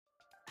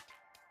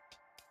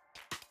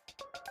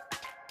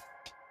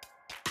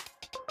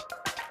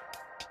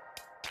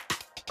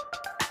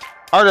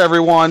All right,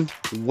 everyone.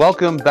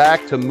 Welcome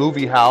back to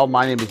Movie Howl.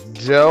 My name is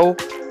Joe.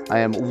 I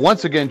am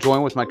once again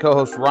joined with my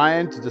co-host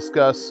Ryan to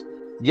discuss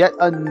yet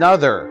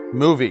another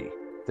movie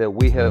that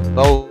we have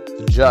both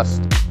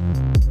just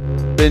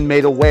been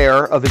made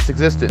aware of its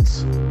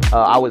existence.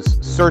 I was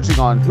searching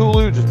on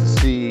Hulu just to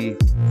see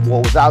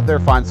what was out there,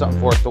 find something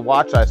for us to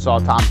watch. I saw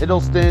Tom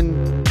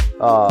Hiddleston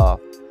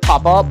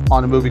pop up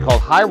on a movie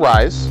called High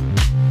Rise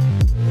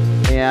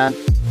and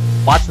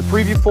watched the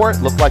preview for it.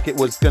 Looked like it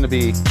was going to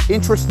be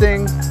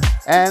interesting,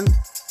 and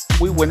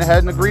we went ahead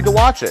and agreed to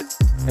watch it.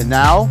 And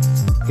now,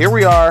 here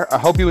we are. I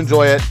hope you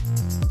enjoy it.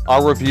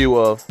 Our review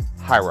of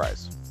High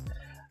Rise.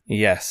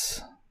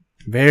 Yes.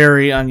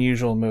 Very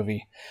unusual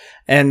movie.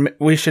 And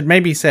we should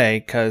maybe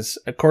say, because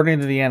according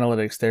to the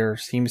analytics, there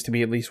seems to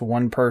be at least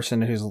one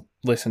person who's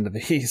listened to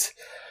these.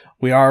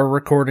 We are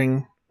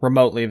recording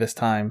remotely this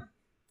time,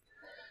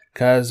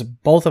 because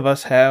both of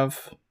us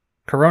have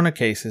corona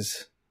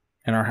cases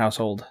in our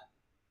household.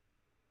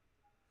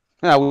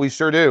 Yeah, we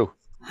sure do.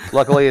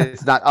 Luckily,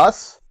 it's not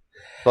us,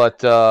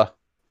 but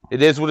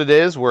it is what it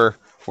is. We're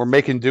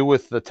making do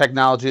with the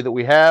technology that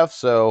we have,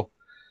 so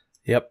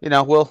Yep.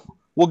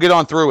 We'll get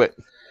on through it.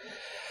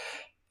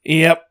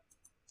 Yep.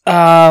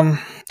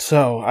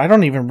 So I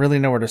don't even really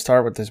know where to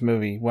start with this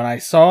movie. When I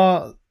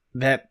saw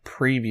that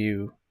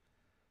preview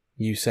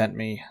you sent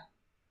me,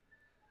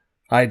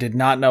 I did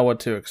not know what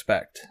to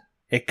expect.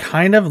 It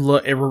kind of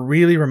it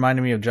really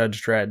reminded me of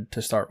Judge Dredd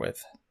to start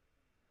with.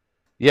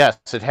 Yes,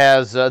 it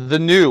has the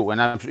new,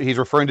 and he's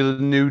referring to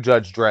the new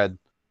Judge Dredd,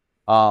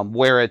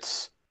 where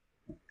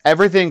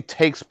everything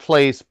takes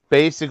place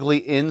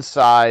basically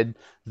inside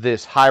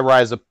this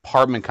high-rise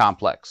apartment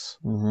complex.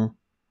 Mm-hmm.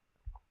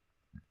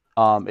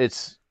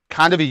 It's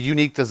kind of a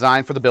unique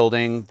design for the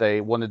building.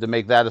 They wanted to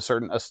make that a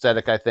certain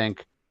aesthetic, I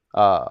think.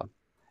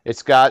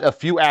 It's got a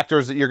few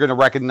actors that you're going to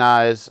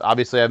recognize.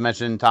 Obviously, I've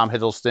mentioned Tom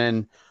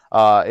Hiddleston.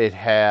 It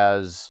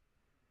has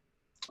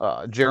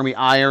Jeremy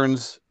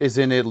Irons is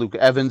in it. Luke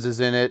Evans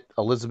is in it.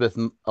 Elizabeth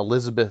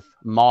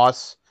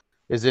Moss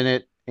is in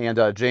it, and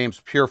James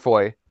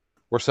Purefoy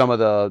were some of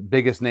the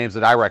biggest names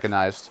that I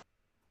recognized.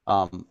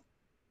 I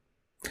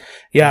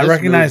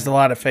recognized a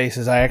lot of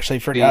faces. I actually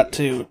forgot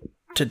to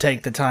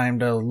take the time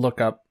to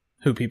look up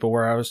who people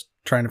were. I was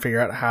trying to figure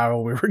out how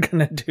we were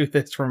going to do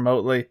this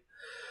remotely.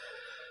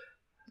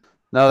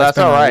 No, that's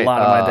all right. A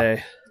lot of my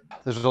day.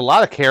 There's a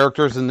lot of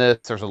characters in this.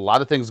 There's a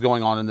lot of things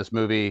going on in this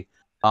movie.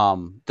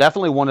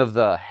 Definitely one of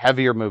the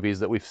heavier movies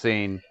that we've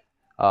seen.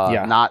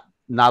 Not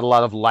a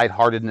lot of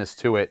lightheartedness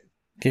to it.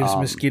 Gives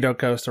Mosquito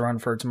Coast a run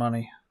for its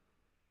money.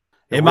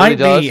 It really might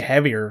does. be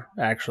heavier,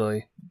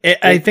 actually.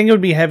 I think it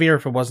would be heavier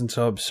if it wasn't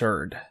so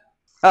absurd.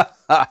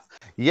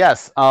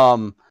 Yes.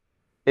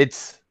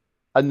 It's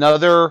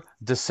another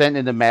Descent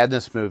into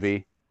Madness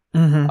movie.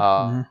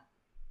 Mm-hmm.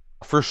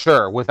 For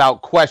sure,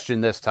 without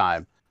question this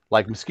time.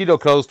 Like, Mosquito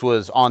Coast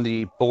was on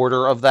the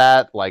border of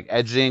that, like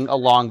edging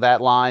along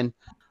that line.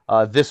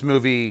 This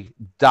movie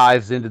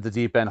dives into the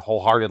deep end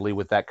wholeheartedly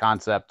with that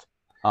concept.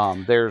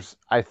 There's,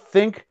 I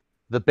think,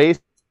 the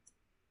basic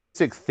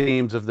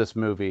themes of this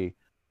movie.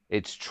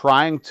 It's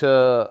trying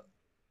to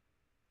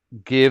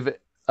give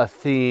a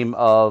theme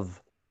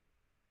of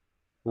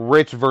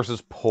rich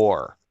versus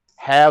poor,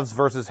 haves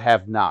versus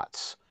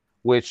have-nots,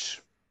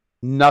 which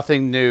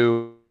nothing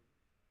new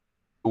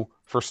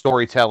for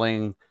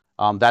storytelling.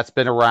 That's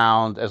been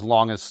around as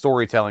long as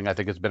storytelling, I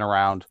think, has been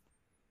around.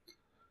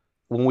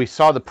 When we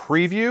saw the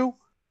preview,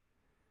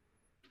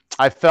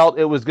 I felt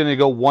it was going to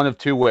go one of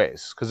two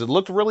ways, because it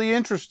looked really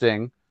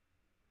interesting.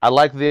 I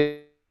like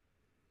the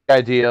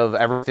idea of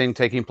everything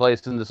taking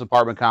place in this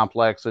apartment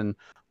complex and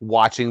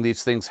watching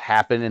these things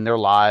happen in their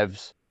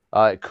lives.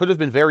 It could have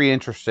been very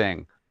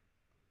interesting.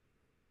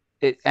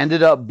 It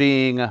ended up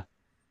being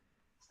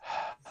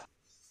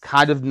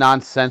kind of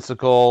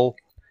nonsensical.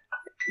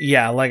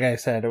 Yeah, like I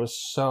said, it's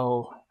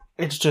so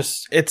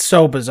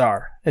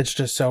bizarre. It's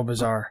just so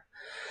bizarre.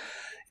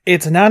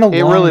 It's not a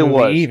long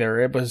movie either.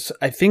 It was,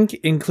 I think,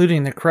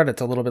 including the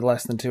credits, a little bit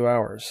less than 2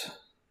 hours.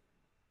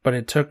 But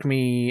it took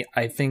me,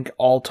 I think,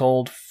 all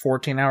told,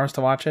 14 hours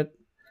to watch it.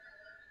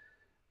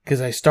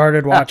 Because I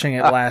started watching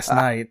it last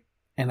night,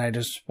 and I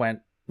just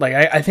went, like,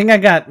 I think I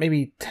got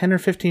maybe 10 or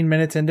 15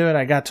 minutes into it.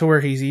 I got to where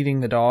he's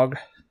eating the dog,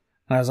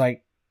 and I was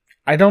like,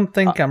 I don't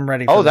think I'm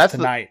ready for this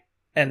tonight.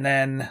 And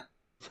then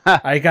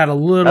I got a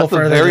little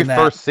further than that. That's the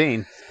very first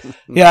scene.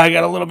 Yeah, I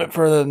got a little bit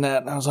further than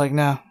that, and I was like,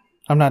 no,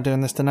 I'm not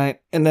doing this tonight.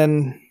 And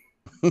then,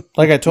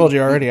 like I told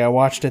you already, I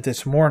watched it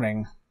this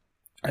morning,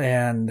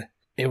 and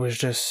it was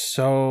just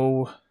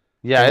so...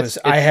 Yeah,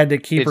 I had to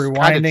keep rewinding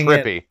kind of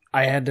trippy. it.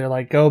 I had to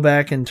like go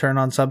back and turn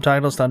on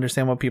subtitles to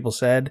understand what people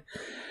said.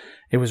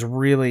 It was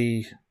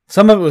really...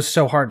 Some of it was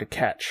so hard to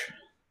catch.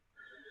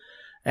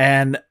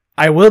 And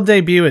I will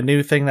debut a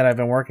new thing that I've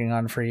been working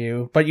on for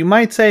you, but you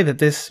might say that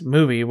this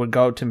movie would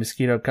go to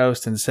Mosquito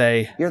Coast and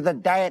say... You're the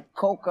Diet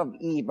Coke of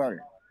evil.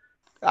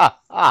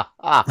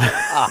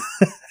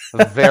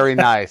 Very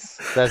nice.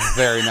 That's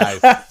very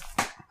nice.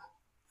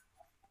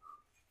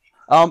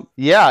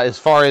 Yeah, as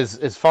far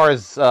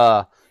as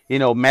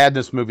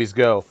madness movies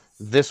go,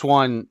 this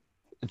one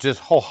just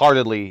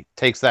wholeheartedly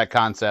takes that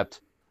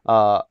concept.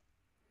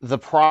 The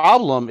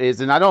problem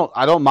is, and I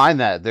don't mind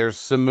that. There's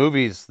some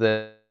movies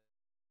that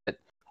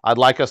I'd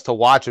like us to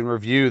watch and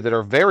review that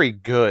are very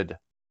good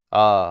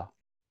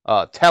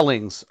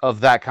tellings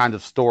of that kind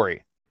of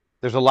story.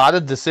 There's a lot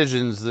of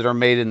decisions that are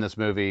made in this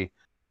movie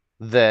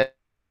that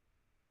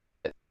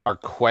are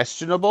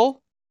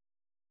questionable.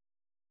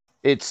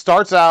 It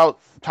starts out,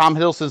 Tom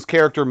Hiddleston's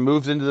character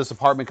moves into this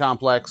apartment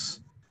complex.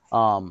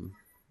 I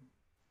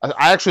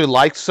actually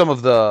liked some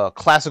of the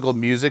classical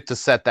music to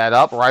set that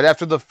up right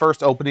after the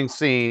first opening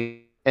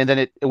scene, and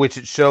then which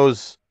it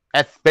shows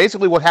at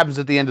basically what happens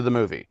at the end of the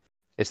movie.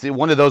 It's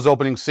one of those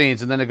opening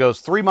scenes, and then it goes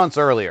 3 months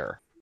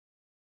earlier.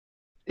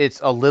 It's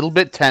a little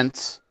bit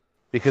tense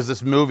because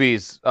this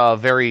movie's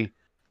very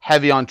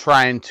heavy on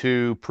trying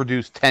to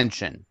produce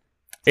tension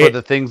for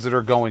the things that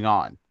are going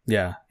on.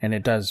 Yeah, and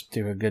it does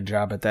do a good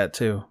job at that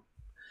too.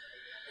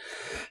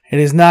 It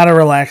is not a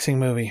relaxing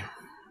movie.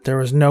 There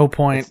was no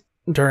point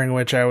during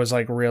which I was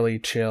like really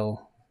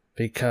chill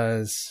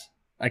because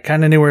I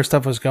kind of knew where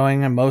stuff was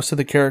going, and most of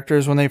the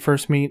characters when they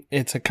first meet,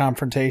 it's a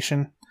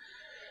confrontation.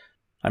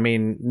 I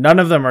mean, none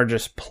of them are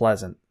just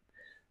pleasant.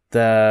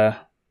 The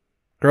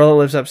girl that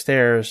lives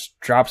upstairs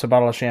drops a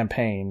bottle of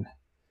champagne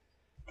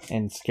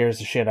and scares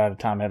the shit out of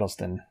Tom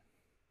Hiddleston.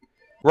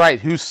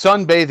 Right, who's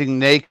sunbathing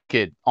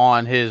naked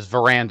on his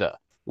veranda,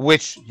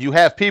 which you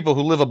have people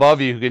who live above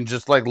you who can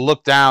just like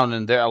look down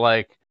and they're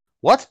like,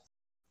 what?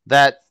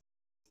 That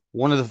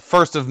one of the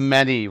first of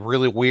many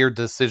really weird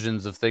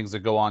decisions of things that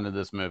go on in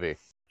this movie.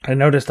 I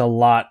noticed a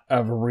lot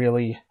of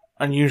really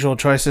unusual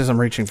choices. I'm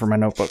reaching for my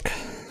notebook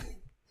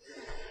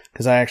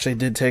because I actually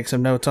did take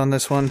some notes on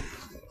this one.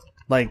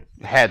 Like,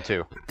 had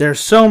to. There's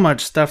so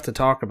much stuff to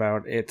talk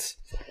about. It's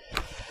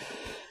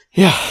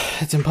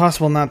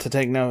impossible not to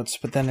take notes,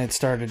 but then it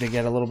started to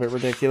get a little bit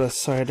ridiculous,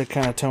 so I had to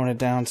kind of tone it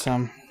down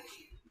some.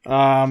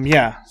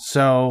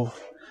 So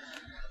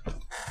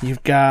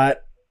you've got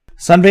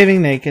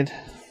sunbathing naked,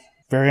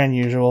 very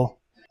unusual.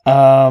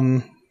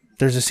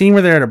 There's a scene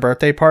where they're at a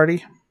birthday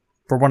party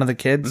for one of the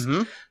kids.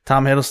 Mm-hmm.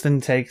 Tom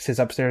Hiddleston takes his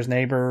upstairs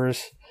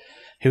neighbors,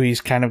 who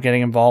he's kind of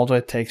getting involved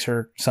with, takes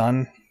her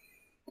son.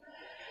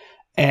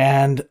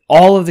 And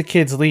all of the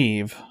kids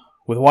leave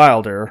with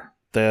Wilder.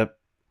 He's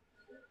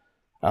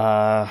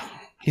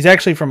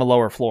actually from a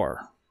lower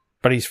floor,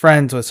 but he's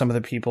friends with some of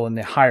the people in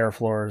the higher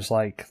floors,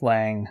 like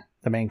Lang,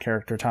 the main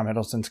character, Tom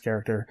Hiddleston's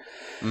character,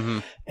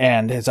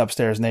 and his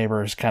upstairs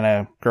neighbor's kind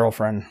of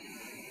girlfriend.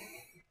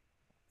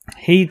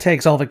 He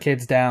takes all the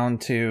kids down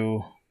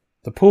to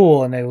the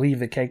pool, and they leave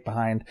the cake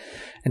behind,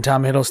 and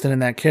Tom Hiddleston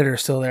and that kid are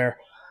still there,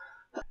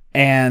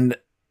 and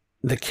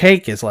the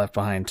cake is left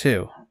behind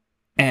too,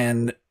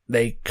 and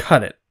they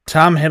cut it.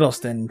 Tom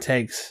Hiddleston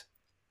takes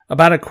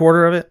about a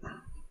quarter of it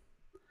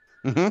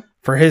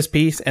for his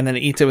piece, and then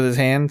eats it with his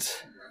hands.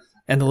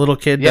 And the little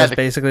kid does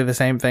basically the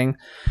same thing.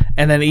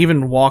 And then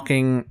even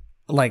walking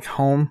like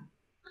home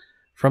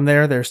from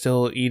there, they're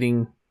still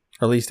eating,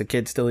 or at least the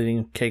kid's still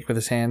eating cake with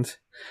his hands.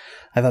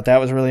 I thought that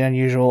was really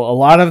unusual. A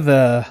lot of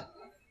the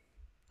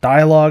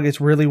dialogue is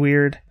really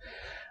weird,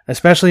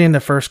 especially in the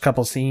first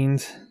couple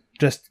scenes.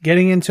 Just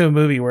getting into a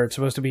movie where it's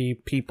supposed to be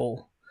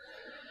people,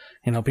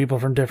 people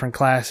from different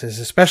classes,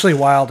 especially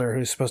Wilder,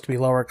 who's supposed to be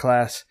lower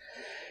class.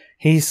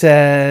 He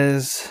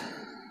says,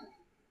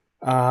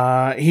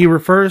 he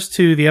refers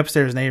to the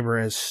upstairs neighbor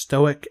as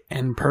stoic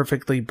and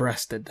perfectly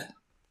breasted.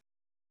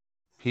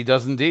 He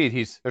does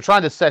indeed. They're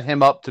trying to set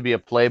him up to be a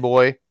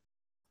playboy.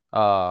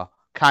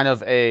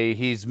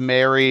 He's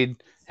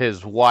married.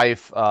 His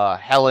wife,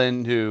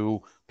 Helen,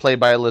 who played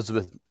by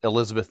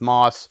Elizabeth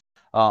Moss.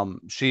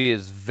 She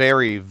is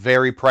very,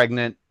 very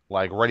pregnant,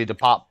 like ready to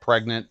pop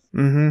pregnant.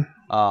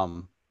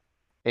 Mm-hmm.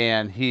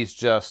 And he's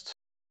just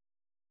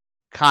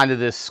kind of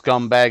this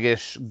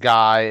scumbaggish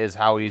guy is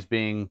how he's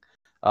being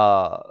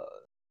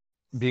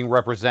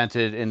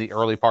represented in the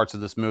early parts of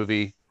this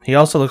movie. He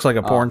also looks like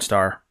a porn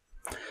star.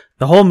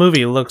 The whole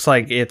movie looks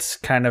like it's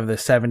kind of the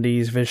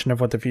 70s vision of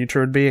what the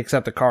future would be,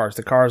 except the cars.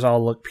 The cars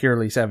all look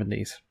purely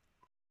 70s.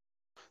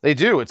 They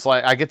do. It's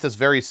like I get this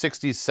very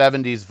 60s,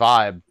 70s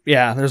vibe.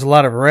 Yeah, there's a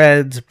lot of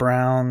reds,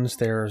 browns,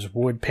 there's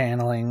wood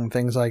paneling,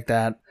 things like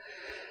that.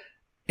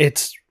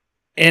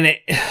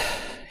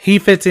 He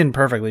fits in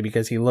perfectly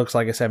because he looks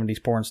like a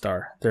 70s porn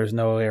star. There's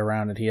no way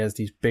around it. He has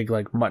these big,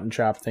 like, mutton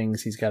chop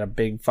things. He's got a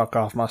big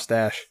fuck-off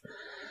mustache.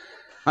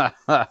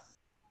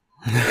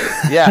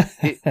 Yeah.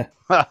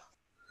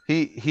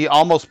 He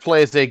almost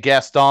plays a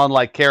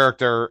Gaston-like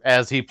character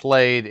as he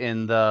played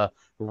in the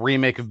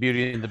remake of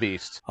Beauty and the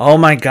Beast. Oh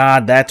my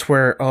god, that's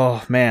where...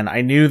 Oh, man,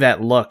 I knew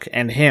that look.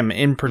 And him,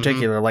 in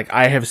particular. Mm-hmm. Like,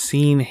 I have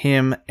seen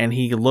him, and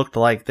he looked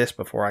like this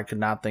before. I could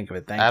not think of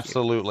it. Thank you.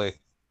 Absolutely.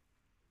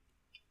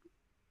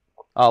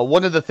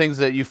 One of the things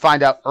that you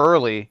find out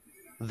early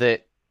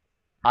that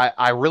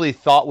I really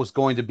thought was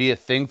going to be a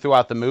thing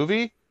throughout the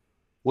movie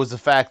was the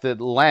fact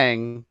that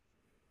Lang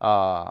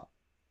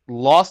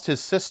lost his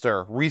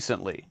sister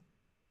recently.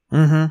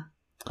 Mm-hmm.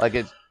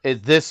 Like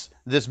this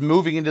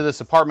moving into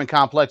this apartment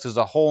complex is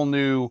a whole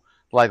new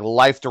like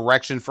life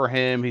direction for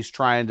him. He's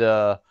trying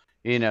to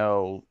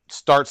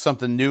start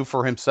something new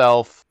for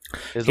himself.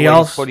 Is the He way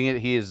also- he's putting it.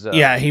 He is.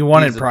 he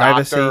wanted he's a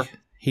privacy. doctor.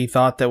 He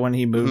thought that when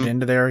he moved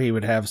into there, he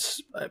would have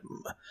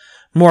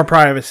more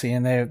privacy.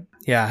 And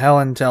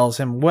Helen tells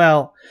him,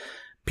 well,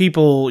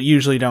 people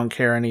usually don't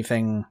care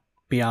anything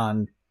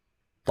beyond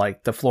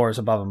like the floors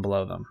above and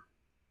below them.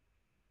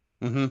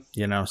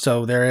 Mm-hmm.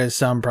 So there is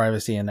some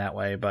privacy in that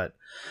way, but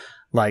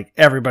like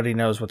everybody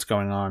knows what's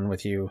going on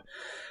with you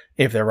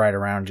if they're right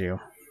around you.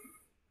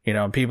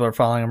 And people are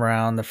following him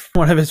around.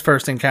 One of his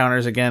first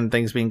encounters, again,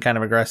 things being kind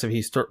of aggressive,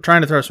 he's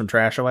trying to throw some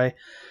trash away.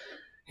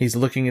 He's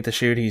looking at the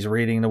chute. He's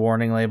reading the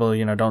warning label,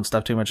 don't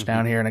stuff too much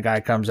down here. And a guy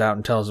comes out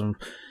and tells him,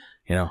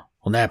 well,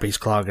 nappies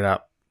clog it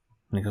up.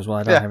 And he goes, well,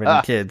 I don't have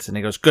any kids. And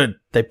he goes, good.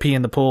 They pee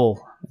in the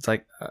pool. It's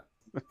like,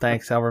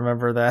 thanks. I'll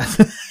remember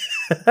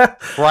that.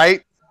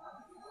 Right.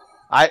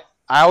 I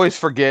always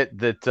forget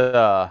that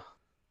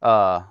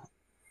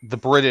the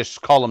British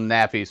call them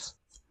nappies.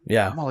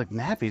 Yeah. I'm all like,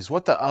 nappies?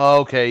 What the? Oh,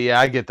 okay. Yeah,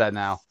 I get that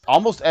now.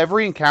 Almost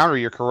every encounter,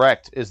 you're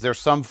correct, is there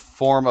some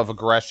form of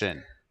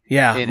aggression.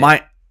 Yeah.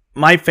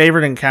 My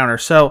favorite encounter.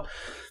 So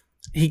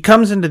he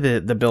comes into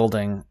the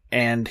building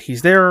and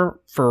he's there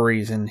for a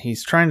reason.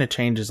 He's trying to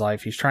change his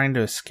life. He's trying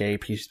to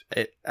escape.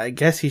 I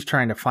guess he's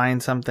trying to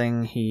find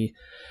something. He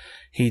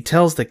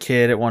tells the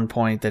kid at one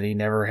point that he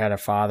never had a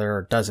father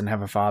or doesn't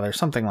have a father,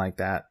 something like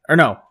that. Or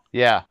no.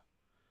 Yeah.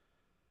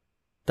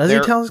 Does he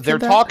tell his kid They're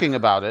that? talking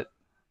about it.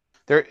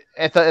 They're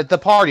at the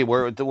party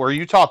where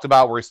you talked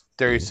about where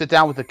they sit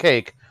down with the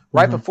cake.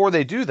 Right before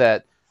they do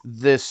that,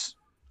 this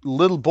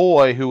little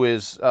boy who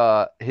is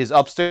his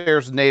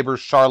upstairs neighbor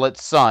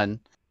Charlotte's son,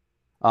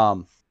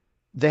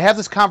 they have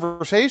this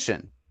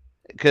conversation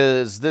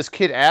because this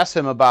kid asks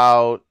him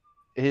about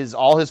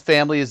all his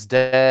family is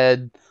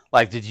dead.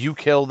 Like, did you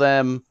kill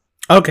them?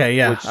 Okay,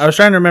 yeah. I was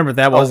trying to remember if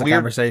that was a weird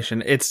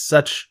conversation. It's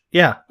such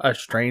a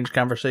strange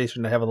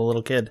conversation to have with a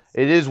little kid.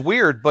 It is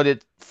weird,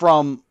 but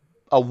from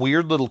a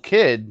weird little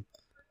kid,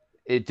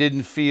 it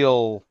didn't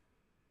feel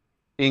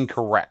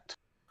incorrect.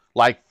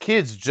 Like,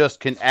 kids just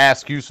can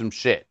ask you some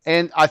shit.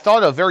 And I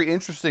thought a very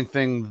interesting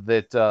thing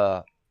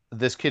that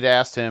this kid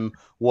asked him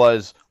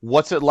was,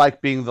 what's it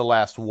like being the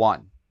last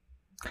one?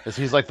 Because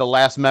he's like the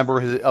last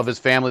member of his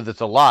family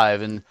that's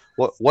alive. And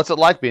what's it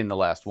like being the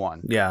last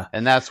one? Yeah.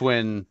 And that's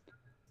when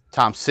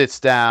Lang sits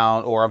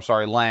down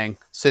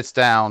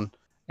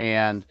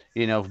and,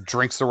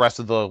 drinks the rest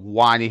of the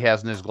wine he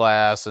has in his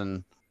glass.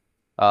 And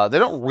they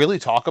don't really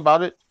talk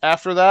about it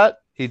after that.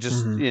 He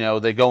just,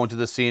 they go into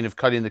the scene of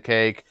cutting the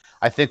cake.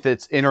 I think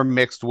that's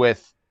intermixed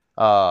with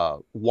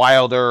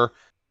Wilder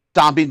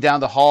stomping down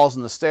the halls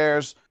and the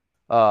stairs.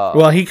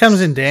 Well, he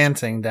comes in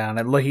dancing down.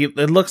 It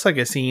looks like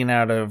a scene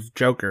out of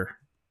Joker,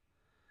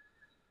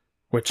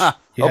 which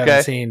you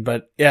haven't seen.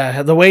 But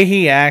yeah, the way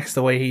he acts,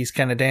 the way he's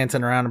kind of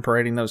dancing around and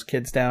parading those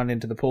kids down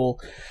into the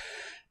pool.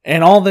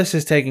 And all this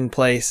is taking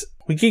place.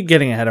 We keep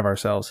getting ahead of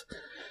ourselves.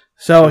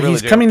 So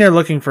he's coming there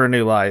looking for a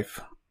new life.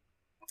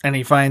 And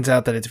he finds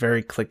out that it's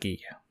very cliquey.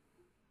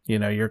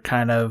 You're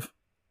kind of...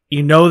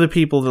 the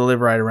people that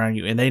live right around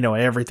you, and they know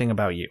everything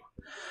about you.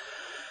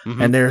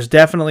 And there's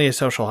definitely a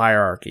social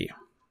hierarchy.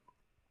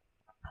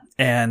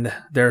 And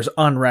there's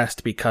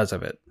unrest because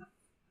of it.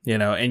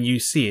 And you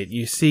see it.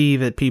 You see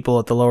that people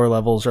at the lower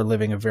levels are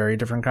living a very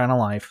different kind of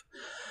life.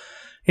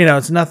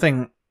 It's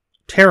nothing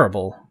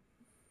terrible,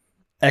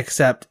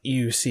 except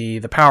you see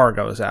the power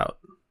goes out.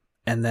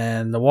 And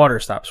then the water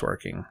stops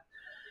working.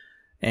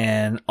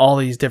 And all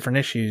these different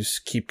issues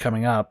keep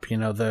coming up.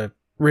 The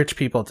rich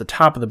people at the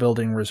top of the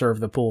building reserve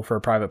the pool for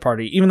a private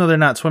party, even though they're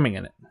not swimming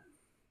in it.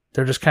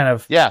 They're just kind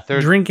of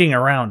drinking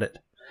around it.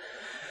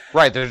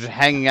 Right, they're just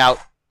hanging out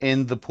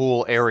in the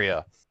pool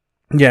area.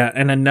 Yeah,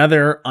 and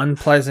another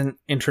unpleasant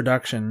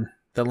introduction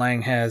that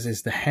Lang has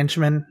is the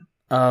henchman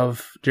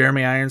of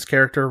Jeremy Irons'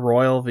 character,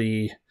 Royal,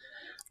 the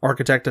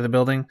architect of the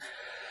building.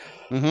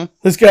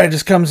 This guy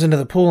just comes into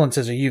the pool and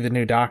says, "Are you the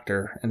new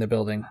doctor in the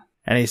building?"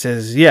 And he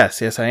says,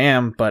 yes, I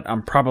am, but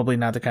I'm probably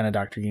not the kind of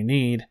doctor you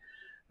need.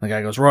 The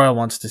guy goes, "Royal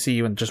wants to see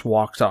you," and just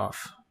walks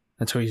off.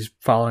 And so he's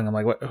following him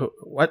like,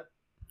 what?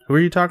 Who are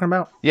you talking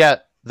about? Yeah,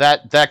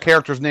 that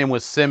character's name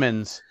was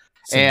Simmons.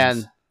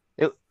 And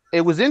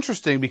it was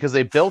interesting because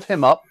they built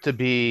him up to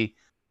be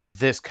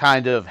this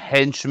kind of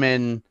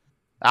henchman,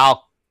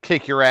 I'll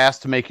kick your ass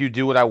to make you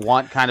do what I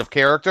want kind of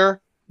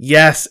character.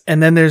 Yes,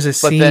 and then there's a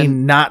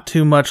scene not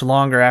too much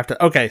longer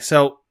after. Okay,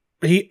 so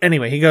he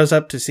goes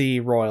up to see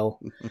Royal,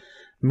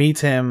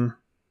 meets him.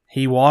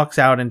 He walks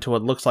out into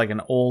what looks like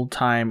an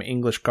old-time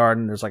English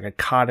garden. There's like a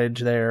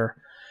cottage there.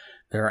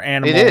 There are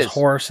animals,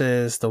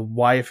 horses. The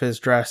wife is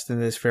dressed in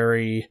this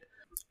very,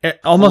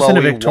 almost in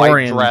a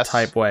Victorian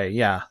type way.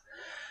 Yeah.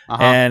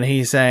 And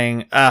he's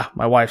saying,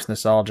 my wife's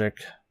nostalgic.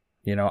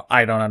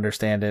 I don't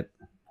understand it.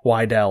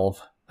 Why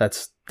delve?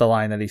 That's the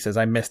line that he says.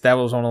 I missed. That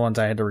was one of the ones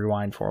I had to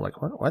rewind for.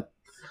 Like, what?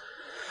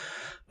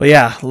 But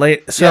yeah,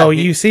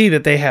 you see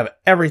that they have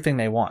everything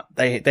they want.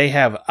 They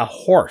have a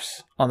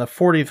horse on the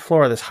 40th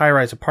floor of this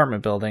high-rise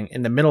apartment building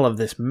in the middle of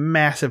this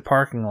massive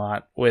parking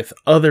lot with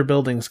other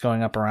buildings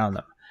going up around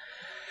them.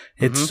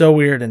 It's so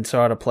weird and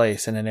so out of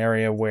place in an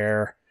area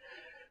where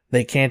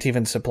they can't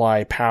even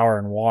supply power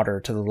and water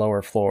to the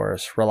lower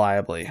floors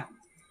reliably.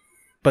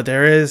 But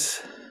there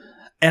is,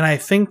 and I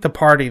think the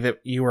party that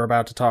you were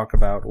about to talk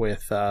about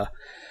with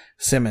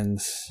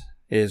Simmons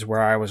is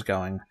where I was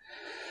going.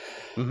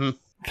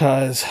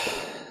 Because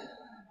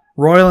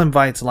Royal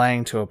invites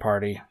Lang to a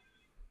party,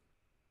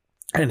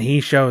 and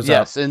he shows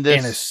up in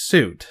a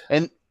suit.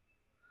 And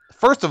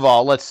first of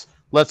all, let's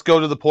go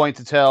to the point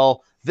to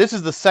tell, this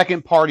is the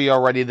second party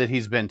already that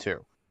he's been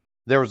to.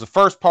 There was the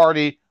first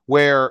party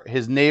where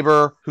his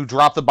neighbor who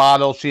dropped the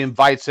bottle, she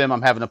invites him,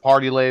 I'm having a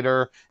party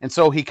later. And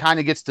so he kind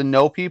of gets to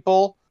know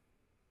people.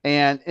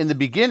 And in the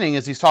beginning,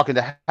 as he's talking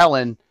to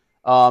Helen,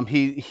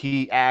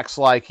 he acts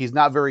like he's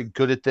not very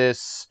good at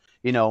this,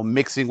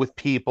 mixing with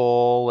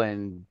people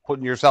and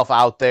putting yourself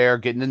out there,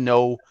 getting to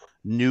know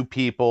new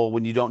people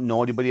when you don't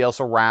know anybody else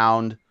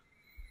around.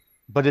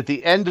 But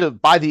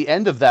by the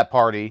end of that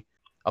party,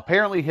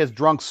 apparently he has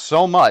drunk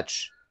so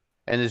much,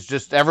 and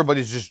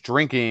everybody's just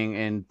drinking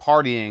and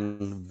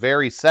partying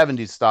very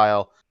 70s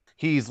style.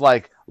 He's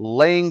like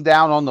laying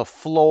down on the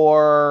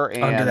floor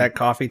and under that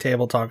coffee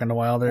table talking to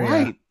Wilder.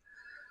 Right.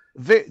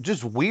 Yeah.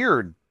 Just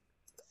weird.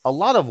 A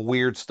lot of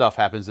weird stuff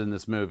happens in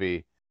this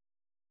movie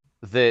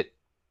it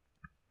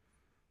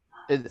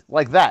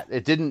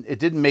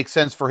didn't make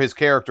sense for his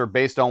character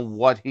based on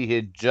what he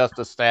had just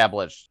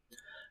established.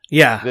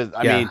 Yeah.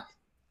 I mean,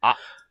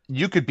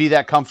 you could be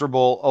that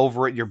comfortable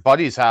over at your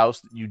buddy's house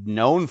that you'd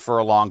known for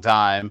a long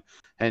time,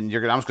 and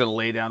I'm just going to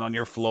lay down on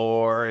your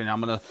floor and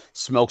I'm going to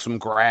smoke some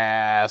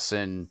grass,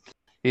 and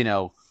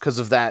because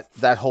of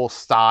that whole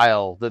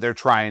style that they're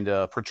trying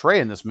to portray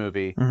in this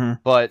movie.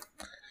 But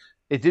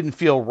it didn't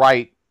feel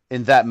right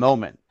in that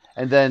moment.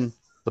 And then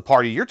the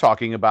party you're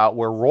talking about,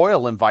 where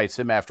Royal invites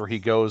him after he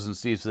goes and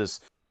sees this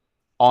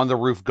on the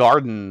roof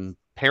garden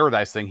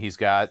paradise thing he's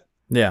got.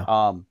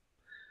 Yeah.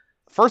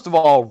 First of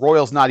all,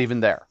 Royal's not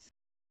even there.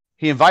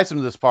 He invites him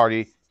to this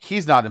party.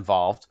 He's not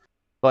involved,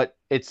 but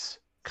it's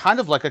kind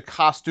of like a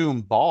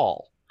costume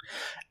ball.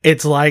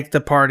 It's like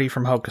the party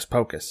from Hocus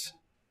Pocus.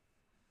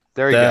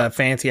 There you go. The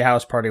fancy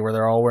house party where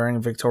they're all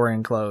wearing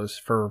Victorian clothes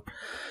for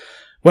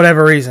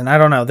whatever reason. I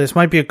don't know. This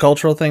might be a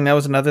cultural thing. That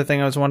was another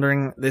thing I was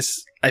wondering.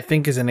 This, I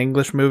think, is an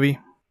English movie,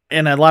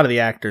 and a lot of the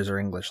actors are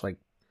English. Like,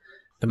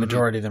 the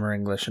majority of them are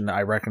English, and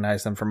I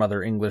recognize them from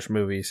other English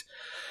movies.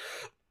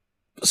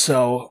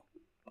 So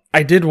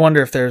I did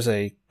wonder if there's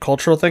a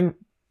cultural thing.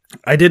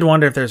 I did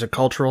wonder if there's a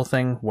cultural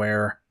thing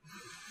where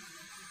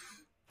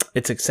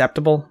it's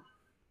acceptable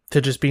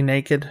to just be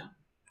naked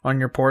on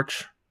your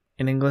porch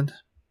in England.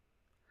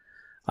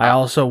 I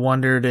also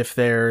wondered if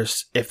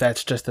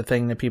that's just a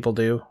thing that people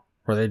do,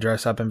 where they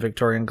dress up in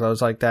Victorian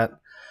clothes like that.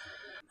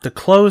 The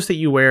clothes that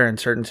you wear in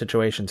certain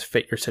situations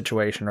fit your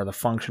situation or the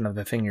function of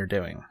the thing you're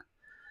doing.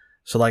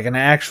 So like an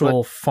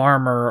actual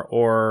farmer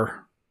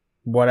or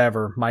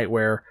whatever might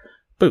wear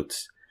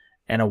boots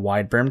and a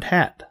wide-brimmed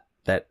hat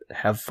that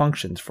have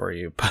functions for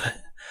you. But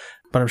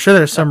I'm sure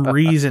there's some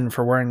reason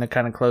for wearing the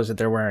kind of clothes that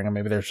they're wearing, and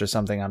maybe there's just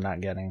something I'm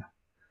not getting.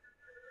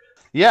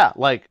 Yeah,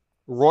 like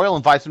Royal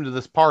invites him to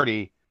this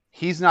party.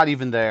 He's not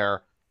even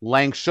there.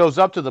 Lang shows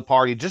up to the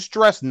party just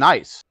dressed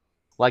nice.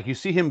 Like, you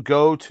see him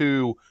go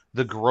to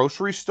the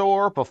grocery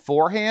store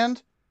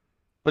beforehand,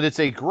 but it's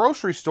a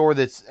grocery store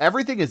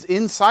everything is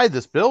inside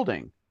this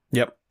building.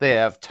 Yep. They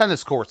have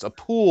tennis courts, a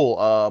pool,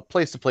 a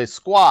place to play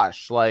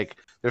squash. Like,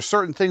 there's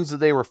certain things that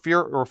they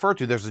refer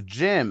to. There's a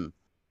gym.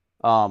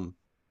 And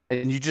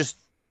you just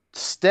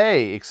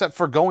stay, except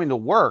for going to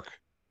work.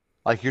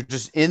 Like, you're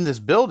just in this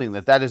building,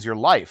 that is your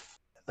life.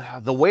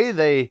 The way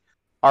they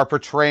are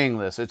portraying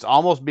this, it's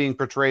almost being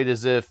portrayed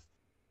as if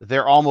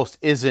there almost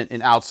isn't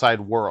an outside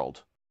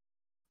world.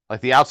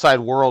 Like, the outside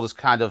world is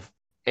kind of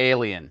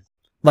alien.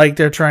 Like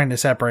they're trying to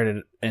separate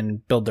it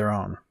and build their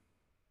own.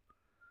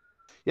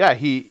 Yeah,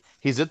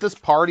 he's at this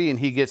party and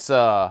he gets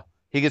kind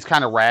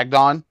of ragged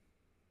on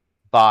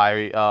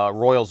by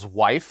Royal's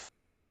wife.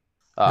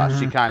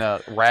 She kind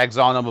of rags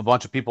on him. A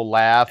bunch of people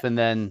laugh,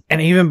 and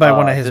even by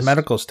one of his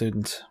medical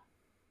students.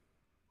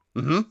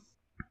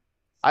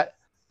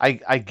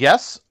 I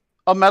guess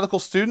a medical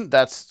student.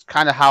 That's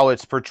kind of how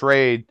it's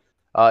portrayed.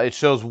 It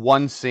shows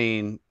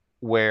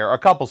a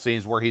couple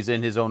scenes where he's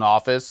in his own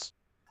office.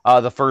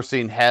 The first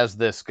scene has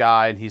this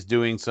guy, and he's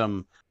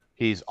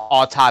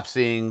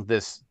autopsying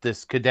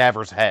this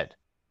cadaver's head.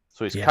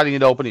 So he's cutting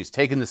it open. He's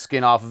taking the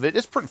skin off of it.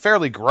 It's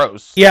fairly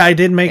gross. Yeah, I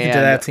did make it to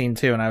that scene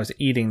too, and I was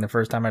eating the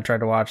first time I tried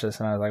to watch this,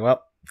 and I was like,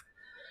 well,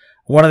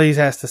 one of these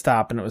has to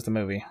stop, and it was the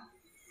movie.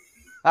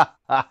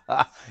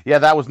 Yeah,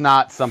 that was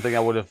not something I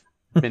would have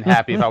been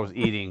happy if I was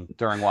eating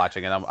during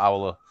watching it. I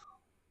will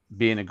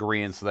be in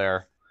agreement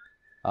there.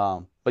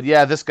 But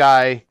yeah, this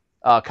guy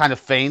kind of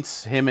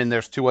faints. Him and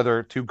there's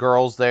two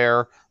girls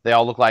there. They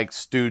all look like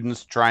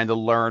students trying to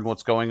learn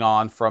what's going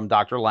on from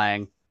Dr.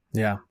 Lang.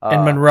 Yeah.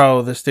 And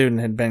Monroe, the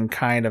student, had been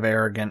kind of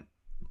arrogant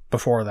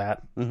before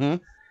that.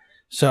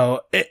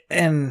 So,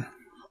 and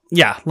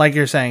yeah, like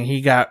you're saying, he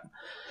got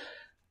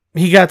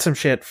some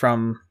shit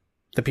from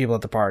the people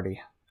at the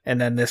party. And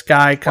then this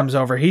guy comes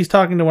over. He's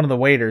talking to one of the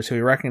waiters who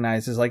he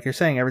recognizes. Like you're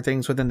saying,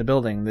 everything's within the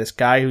building. This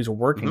guy who's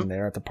working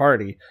there at the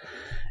party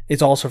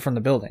is also from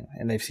the building.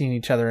 And they've seen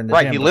each other in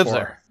the gym he lives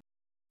there.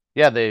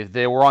 Yeah,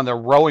 they were on the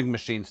rowing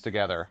machines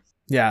together.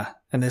 Yeah,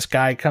 and this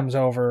guy comes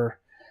over,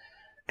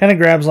 kind of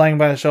grabs Lang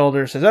by the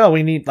shoulder, says, "Oh,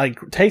 we need," like,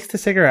 takes the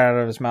cigarette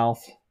out of his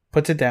mouth,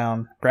 puts it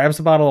down, grabs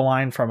a bottle of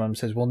wine from him,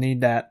 says, "We'll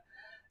need that,"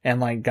 and,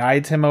 like,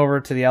 guides him over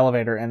to the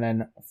elevator and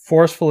then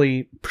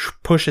forcefully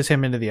pushes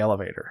him into the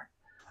elevator.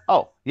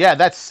 Oh, yeah,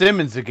 that's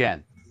Simmons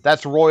again.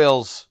 That's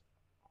Royal's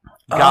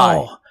guy.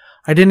 Oh,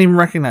 I didn't even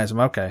recognize him.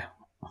 Okay.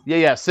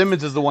 Yeah,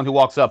 Simmons is the one who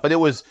walks up, but it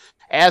was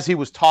as he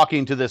was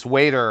talking to this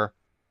waiter,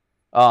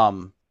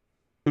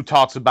 who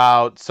talks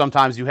about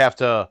sometimes you have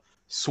to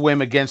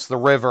swim against the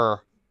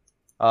river,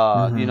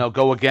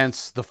 go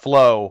against the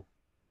flow.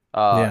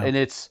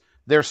 And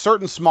there's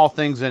certain small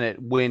things in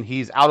it. When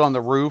he's out on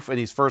the roof and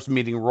he's first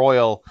meeting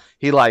Royal,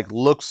 he like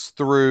looks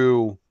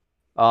through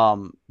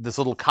this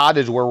little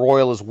cottage where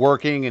Royal is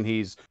working and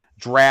he's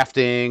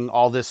drafting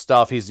all this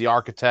stuff. He's the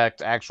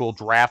architect, actual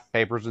draft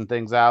papers and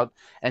things out.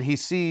 And he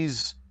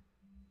sees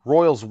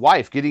Royal's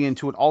wife getting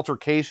into an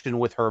altercation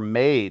with her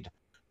maid,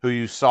 who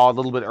you saw a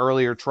little bit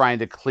earlier trying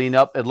to clean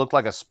up. It looked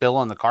like a spill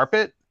on the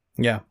carpet.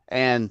 Yeah.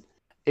 And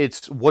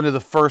it's one of the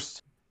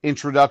first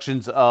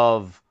introductions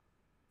of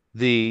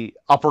the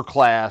upper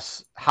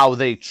class, how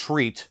they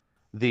treat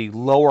the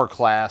lower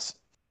class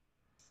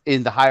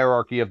in the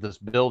hierarchy of this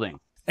building.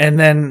 And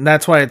then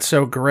that's why it's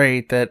so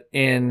great that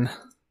in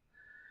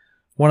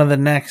one of the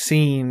next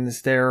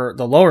scenes, the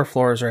lower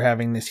floors are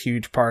having this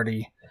huge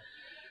party.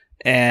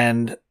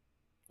 And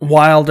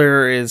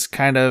Wilder is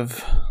kind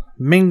of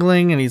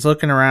mingling and he's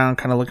looking around,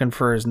 kind of looking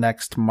for his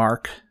next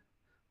mark,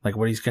 like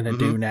what he's going to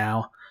do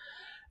now.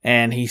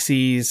 And he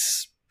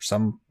sees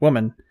some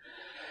woman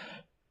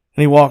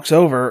and he walks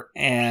over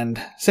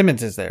and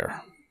Simmons is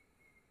there.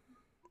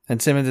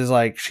 And Simmons is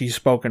like, "She's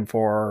spoken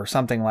for," or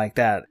something like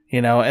that,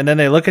 and then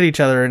they look at each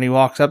other and he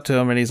walks up to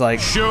him and he's like,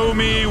 "Show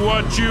me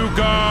what you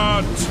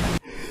got."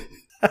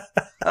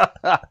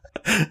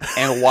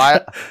 And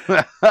why?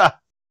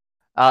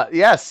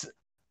 Yes,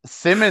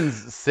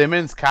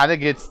 Simmons kind of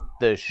gets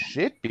the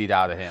shit beat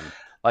out of him.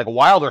 Like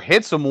Wilder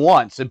hits him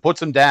once and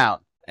puts him down.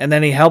 And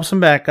then he helps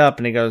him back up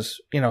and he goes,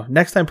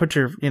 "Next time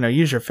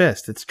use your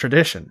fist. It's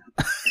tradition."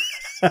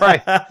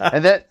 Right.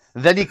 And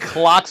then he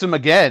clocks him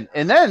again.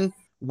 And then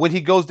when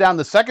he goes down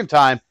the second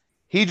time,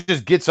 he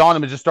just gets on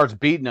him and just starts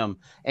beating him.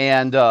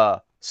 And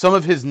some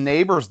of his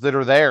neighbors that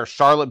are there,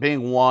 Charlotte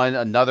being one,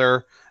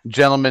 another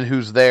gentleman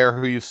who's there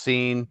who you've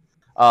seen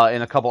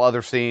in a couple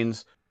other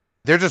scenes,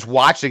 they're just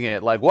watching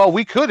it like, well,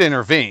 we could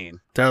intervene.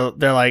 They're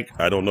like,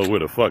 "I don't know where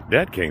the fuck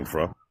that came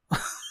from."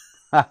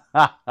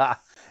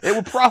 It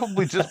would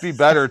probably just be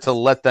better to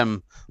let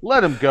them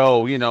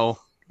go,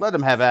 let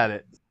them have at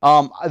it.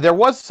 There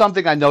was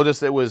something I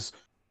noticed that was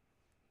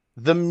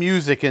the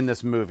music in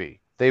this movie.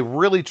 They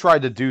really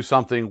tried to do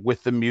something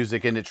with the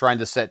music in it, trying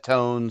to set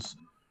tones,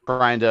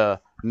 trying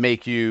to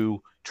make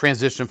you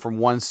transition from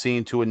one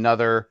scene to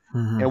another.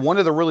 And one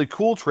of the really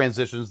cool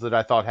transitions that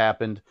I thought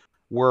happened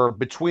were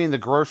between the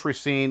grocery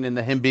scene and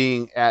him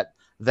being at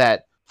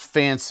that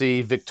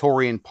fancy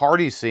Victorian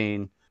party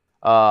scene.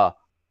 The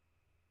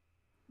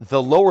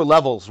lower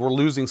levels were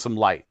losing some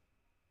light.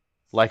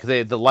 Like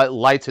the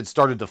lights had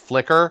started to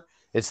flicker.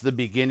 It's the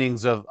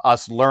beginnings of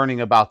us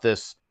learning about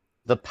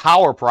the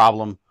power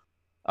problem.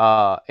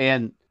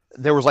 And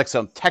there was like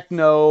some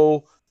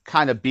techno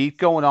kind of beat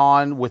going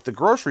on with the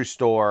grocery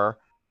store.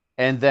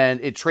 And then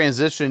it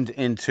transitioned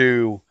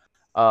into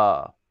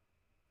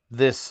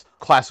this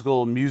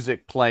classical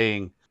music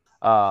playing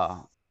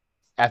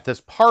at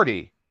this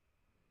party.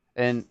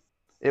 And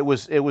it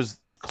was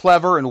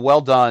clever and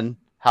well done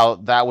how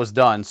that was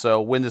done.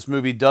 So when this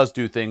movie does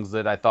do things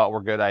that I thought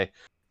were good, I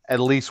at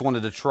least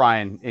wanted to try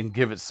and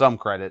give it some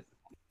credit.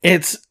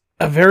 It's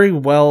a very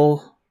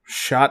well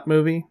shot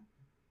movie.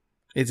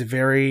 It's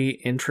very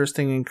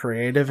interesting and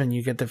creative, and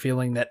you get the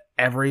feeling that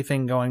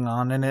everything going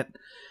on in it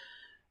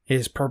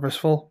is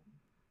purposeful.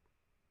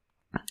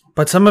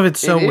 But some of it's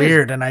so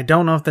weird, and I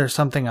don't know if there's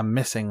something I'm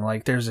missing.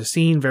 Like, there's a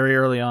scene very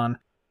early on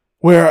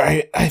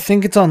where I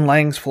think it's on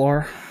Lang's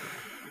floor.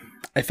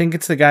 I think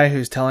it's the guy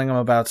who's telling him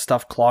about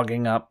stuff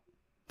clogging up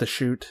the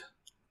chute.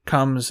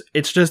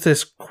 It's just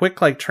this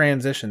quick, like,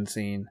 transition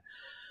scene.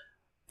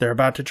 They're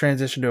about to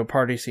transition to a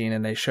party scene,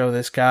 and they show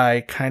this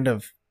guy kind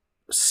of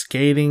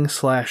skating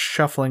 /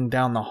 shuffling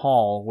down the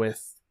hall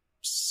with,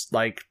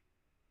 like,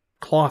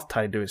 cloth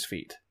tied to his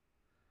feet.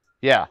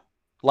 Yeah,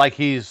 like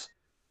he's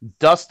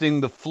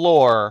dusting the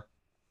floor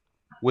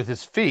with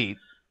his feet.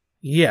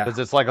 Yeah. Because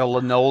it's like a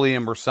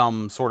linoleum or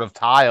some sort of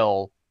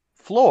tile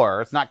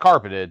floor. It's not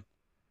carpeted.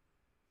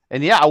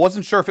 And yeah, I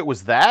wasn't sure if it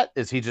was that.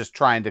 Is he just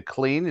trying to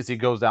clean as he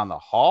goes down the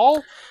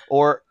hall?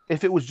 Or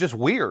if it was just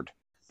weird.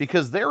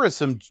 Because there is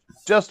some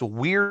just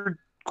weird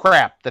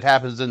crap that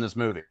happens in this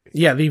movie.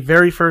 Yeah, the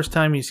very first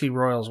time you see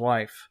Royal's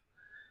wife,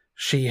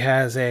 she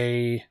has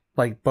a,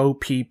 like, Bo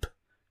Peep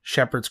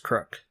shepherd's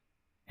crook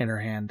in her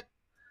hand.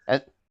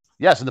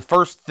 Yes, and the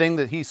first thing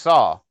that he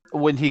saw.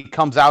 when he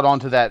comes out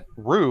onto that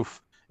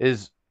roof,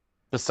 is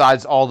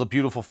besides all the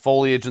beautiful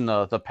foliage and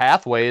the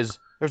pathways,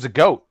 there's a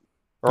goat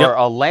or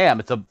a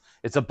lamb.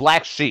 It's a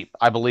black sheep,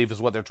 I believe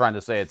is what they're trying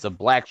to say. It's a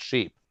black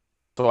sheep.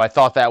 So I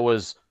thought that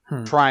was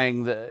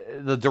trying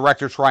the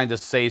director trying to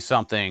say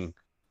something,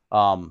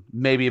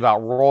 maybe about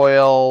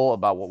Royal,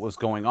 about what was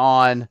going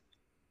on.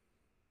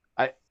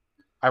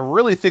 I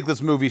really think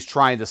this movie's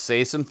trying to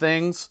say some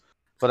things,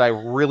 but I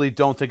really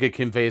don't think it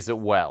conveys it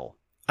well.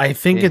 I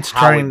think it's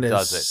trying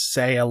to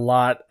say a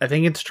lot. I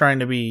think it's trying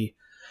to be,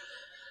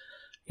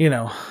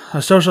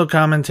 a social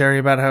commentary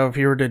about how if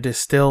you were to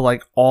distill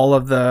like all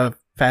of the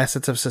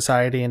facets of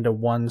society into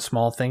one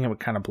small thing, it would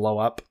kind of blow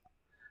up.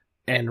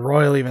 And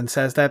Royal even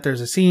says that.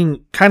 There's a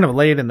scene kind of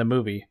late in the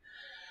movie.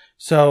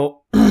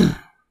 So the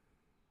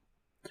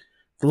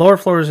lower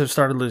floors have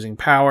started losing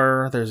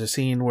power. There's a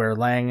scene where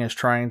Lang is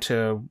trying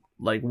to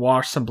like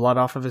wash some blood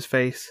off of his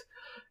face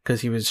because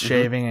he was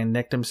shaving and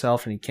nicked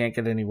himself and he can't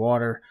get any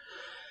water.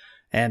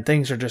 And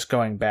things are just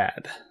going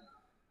bad.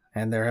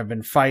 And there have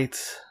been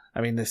fights.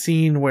 I mean, the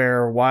scene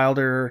where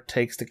Wilder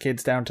takes the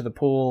kids down to the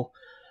pool,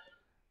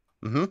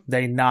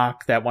 they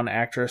knock that one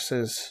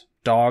actress's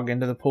dog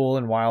into the pool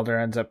and Wilder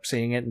ends up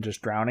seeing it and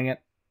just drowning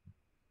it.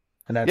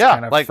 And that's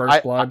kind of like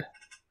first blood.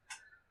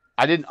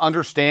 I didn't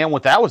understand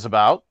what that was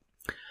about.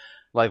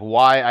 Like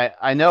why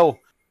I know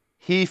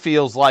he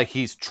feels like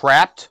he's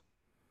trapped.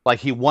 Like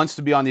he wants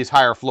to be on these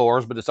higher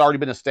floors, but it's already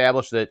been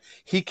established that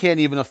he can't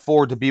even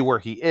afford to be where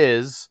he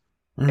is.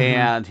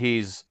 And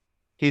he's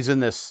in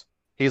this,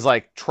 he's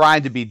like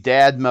trying to be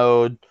dad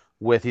mode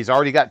with, he's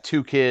already got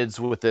 2 kids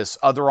with this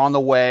other on the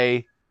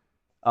way,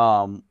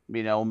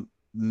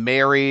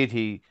 married.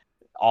 He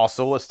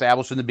also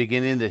established in the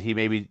beginning that he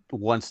maybe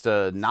wants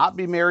to not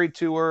be married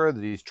to her,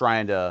 that he's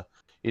trying to,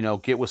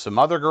 get with some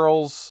other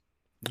girls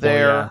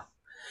there.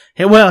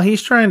 Well,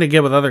 he's trying to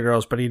get with other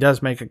girls, but he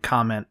does make a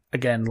comment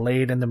again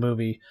late in the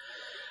movie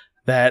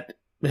that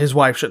his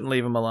wife shouldn't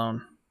leave him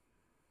alone.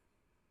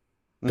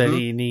 That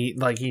he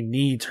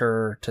needs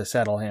her to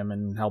settle him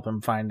and help him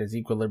find his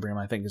equilibrium,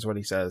 I think is what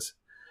he says.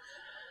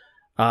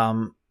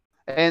 And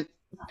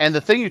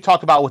the thing you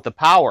talk about with the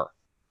power,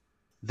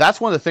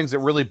 that's one of the things that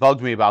really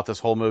bugged me about this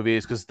whole movie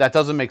is because that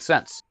doesn't make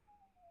sense.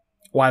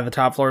 Why the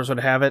top floors would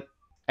have it?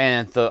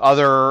 And the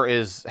other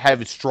is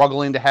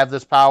struggling to have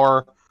this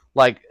power.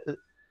 Like,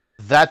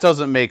 that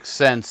doesn't make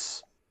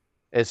sense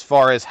as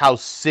far as how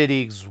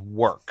cities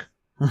work.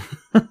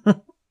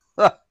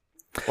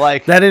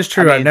 Like that is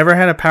true. I've never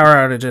had a power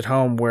outage at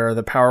home where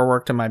the power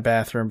worked in my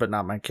bathroom but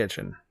not my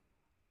kitchen.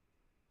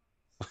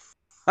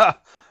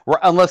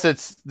 Unless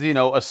it's,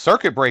 a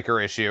circuit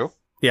breaker issue.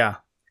 Yeah.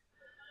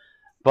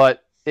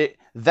 But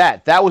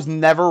that was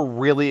never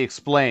really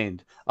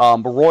explained.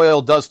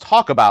 Royal does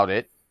talk about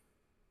it.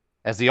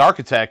 As the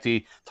architect,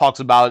 he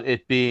talks about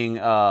it being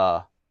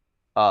the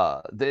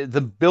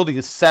building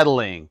is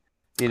settling.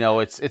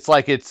 It's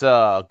like it's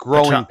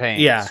growing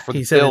pains. Yeah, for he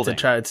the said building.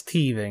 it's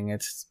teething.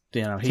 It's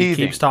he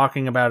keeps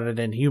talking about it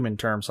in human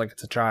terms like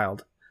it's a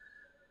child.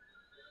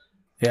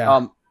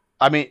 Yeah.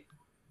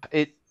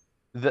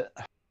 The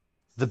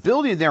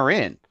building they're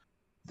in.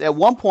 At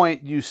one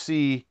point, you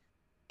see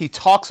he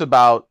talks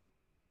about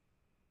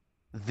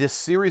this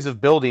series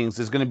of buildings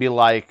is going to be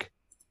like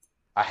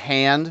a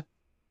hand.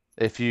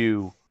 If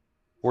you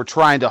were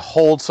trying to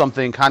hold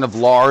something kind of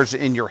large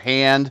in your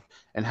hand,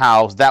 and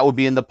how that would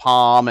be in the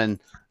palm,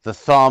 and the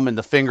thumb and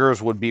the fingers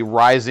would be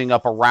rising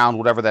up around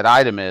whatever that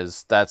item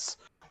is. That's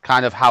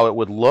kind of how it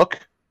would look.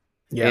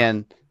 Yeah.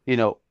 And,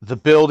 the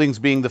buildings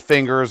being the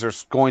fingers,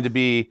 there's going to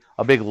be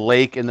a big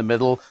lake in the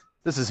middle.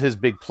 This is his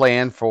big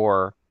plan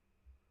for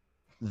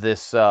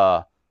this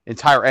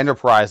entire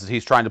enterprise that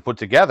he's trying to put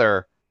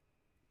together.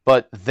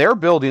 But their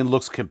building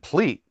looks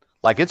complete.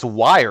 Like it's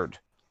wired.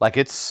 Like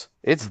it's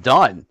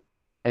done.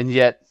 And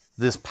yet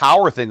this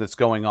power thing that's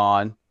going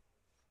on,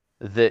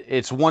 that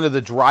it's one of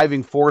the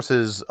driving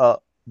forces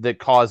that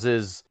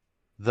causes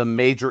the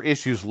major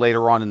issues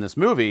later on in this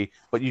movie,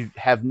 but you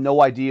have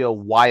no idea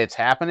why it's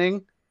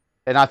happening.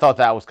 And I thought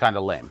that was kind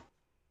of lame.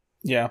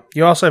 Yeah.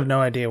 You also have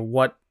no idea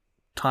what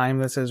time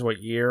this is, what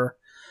year.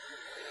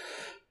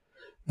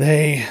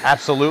 They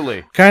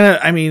absolutely kind of,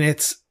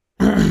 it's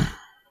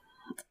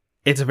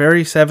it's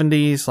very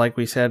 70s, like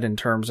we said, in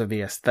terms of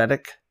the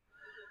aesthetic,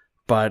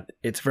 but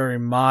it's very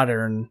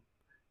modern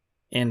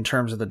in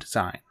terms of the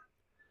design.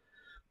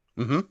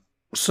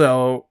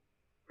 So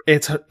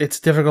it's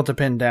difficult to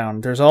pin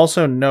down. There's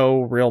also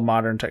no real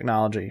modern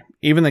technology.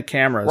 Even the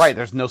cameras. Right,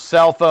 there's no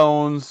cell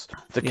phones,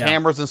 the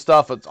cameras and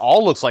stuff. It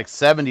all looks like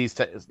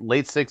 70s,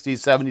 late 60s,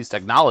 70s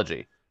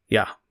technology.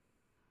 Yeah.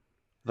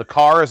 The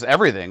cars,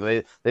 everything.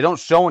 They don't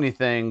show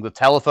anything. The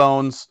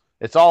telephones,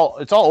 it's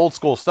all old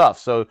school stuff.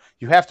 So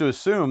you have to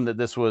assume that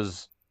this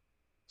was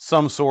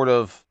some sort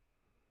of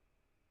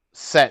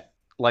set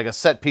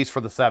piece for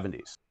the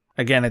 70s.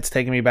 Again, it's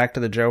taking me back to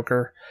the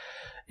Joker.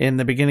 In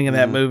the beginning of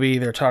that movie,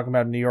 they're talking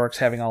about New York's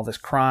having all this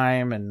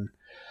crime and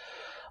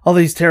all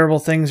these terrible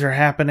things are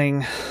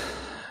happening.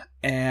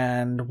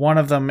 And one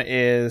of them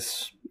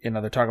is,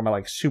 they're talking about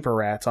like super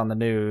rats on the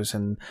news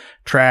and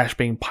trash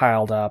being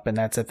piled up, and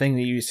that's a thing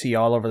that you see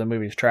all over the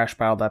movies, trash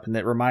piled up, and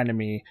it reminded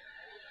me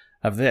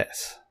of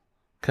this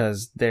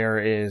because there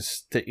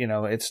is,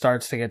 it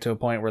starts to get to a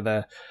point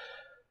where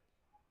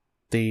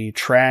the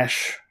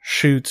trash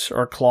chutes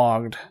are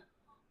clogged.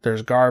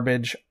 There's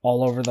garbage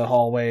all over the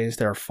hallways.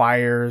 There are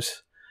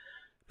fires.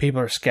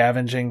 People are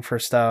scavenging for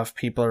stuff.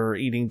 People are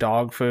eating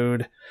dog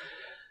food.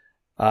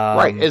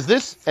 Right. As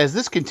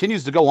this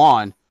continues to go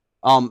on,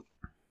 and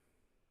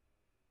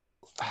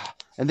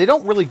they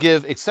don't really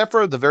give, except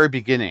for the very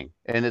beginning,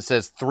 and it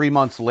says 3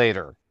 months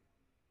later.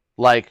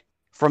 Like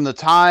from the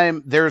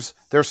time there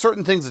are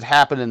certain things that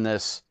happen in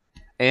this,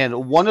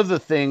 and one of the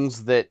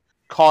things that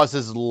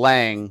causes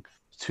Lang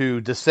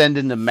to descend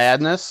into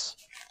madness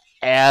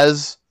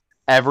as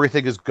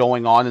everything is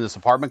going on in this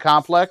apartment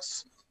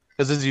complex.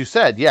 Because as you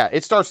said, yeah,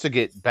 it starts to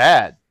get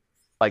bad.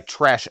 Like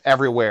trash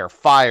everywhere,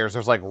 fires,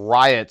 there's like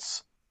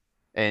riots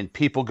and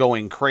people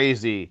going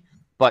crazy.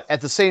 But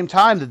at the same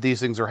time that these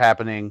things are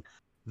happening,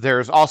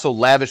 there's also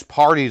lavish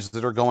parties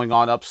that are going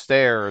on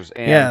upstairs.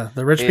 And yeah,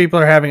 the rich people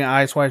are having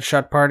eyes wide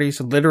shut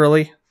parties,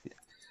 literally.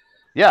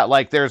 Yeah,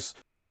 like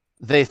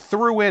they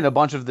threw in a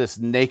bunch of this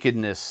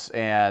nakedness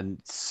and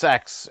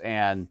sex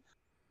and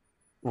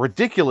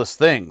ridiculous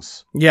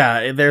things.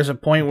 Yeah, there's a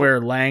point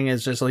where Lang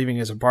is just leaving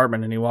his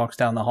apartment and he walks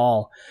down the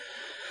hall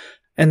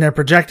and they're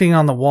projecting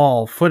on the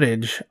wall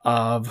footage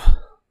of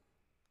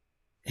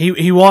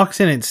he walks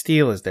in and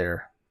Steele is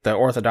there, the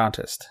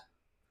orthodontist.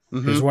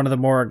 Mm-hmm. Who's one of the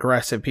more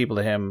aggressive people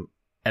to him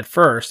at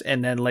first,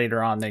 and then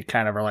later on they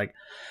kind of are like,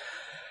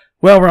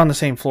 well, we're on the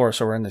same floor,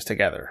 so we're in this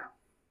together.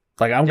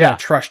 Like, I'm going to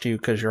trust you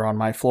because you're on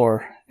my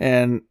floor.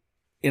 And,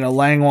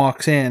 Lang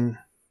walks in.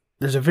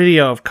 There's a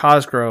video of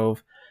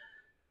Cosgrove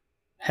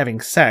having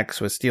sex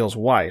with Steele's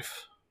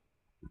wife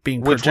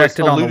being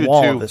projected on the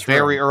wall of this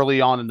very room.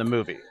 Early on in the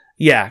movie.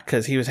 Yeah,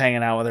 because he was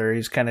hanging out with her.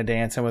 He's kind of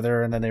dancing with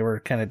her, and then they were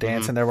kind of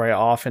dancing their way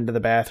off into the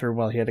bathroom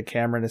while he had a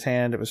camera in his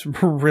hand. It was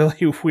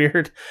really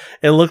weird.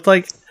 It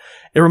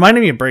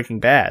reminded me of Breaking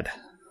Bad.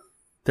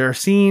 There are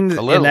scenes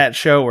in that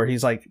show where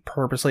he's like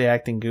purposely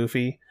acting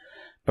goofy,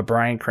 but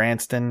Bryan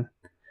Cranston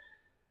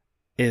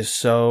is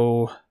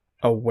so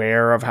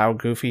aware of how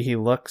goofy he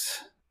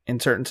looks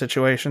in certain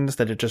situations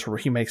that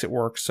he makes it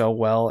work so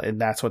well, and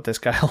that's what this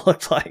guy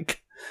looked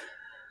like.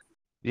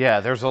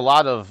 Yeah, there's a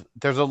lot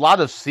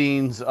of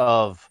scenes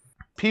of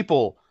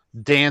people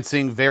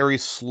dancing very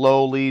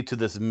slowly to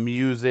this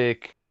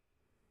music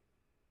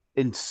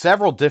in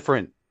several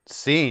different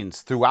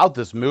scenes throughout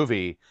this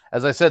movie.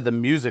 As I said, the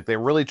music, they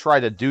really try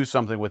to do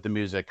something with the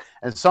music,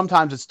 and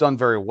sometimes it's done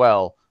very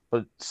well,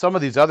 but some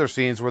of these other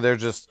scenes where they're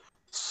just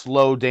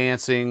slow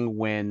dancing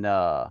when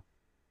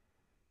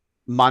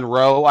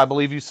Monroe, I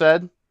believe you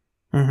said,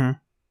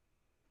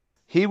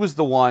 he was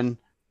the one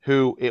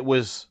who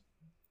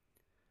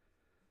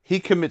he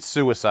commits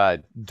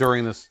suicide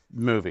during this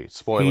movie.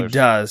 Spoilers. He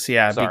does,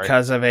 yeah, Sorry.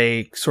 Because of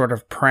a sort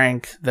of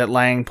prank that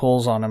Lang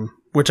pulls on him,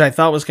 which I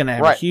thought was going to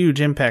have a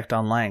huge impact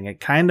on Lang.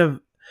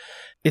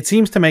 It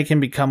seems to make him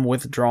become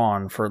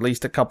withdrawn for at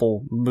least a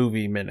couple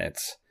movie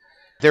minutes.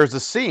 There's a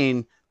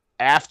scene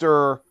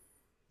after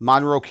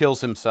Monroe kills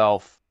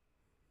himself,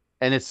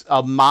 and it's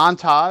a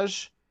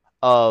montage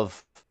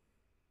of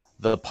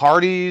the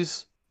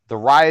parties, the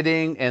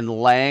rioting, and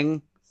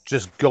Lang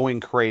just going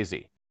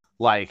crazy.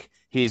 Like,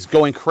 he's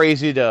going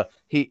crazy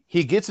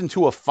he gets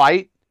into a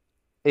fight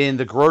in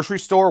the grocery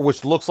store,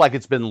 which looks like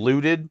it's been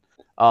looted.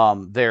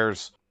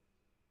 There's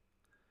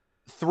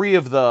 3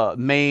 of the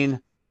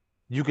main,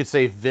 you could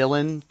say,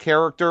 villain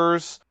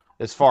characters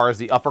as far as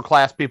the upper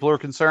class people are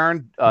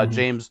concerned.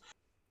 James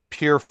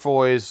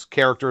Purefoy's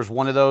character is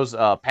one of those,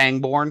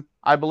 Pangborn,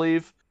 I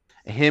believe.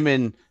 Him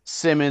and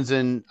Simmons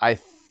and I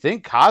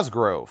think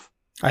Cosgrove.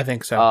 I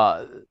think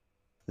so.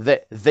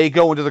 They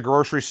go into the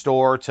grocery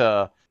store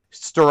to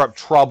stir up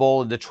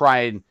trouble and to try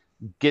and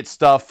get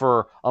stuff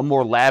for a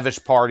more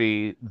lavish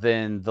party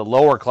than the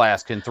lower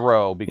class can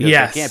throw because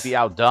they can't be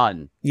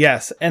outdone.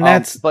 Yes, and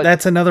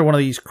that's another one of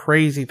these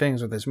crazy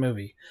things with this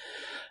movie.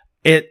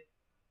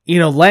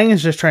 Lang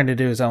is just trying to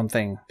do his own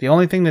thing. The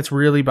only thing that's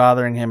really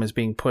bothering him is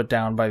being put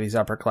down by these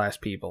upper class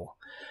people.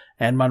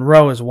 And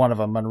Monroe is one of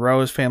them.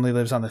 Monroe's family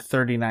lives on the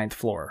 39th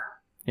floor,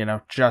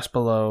 just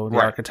below the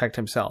architect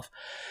himself.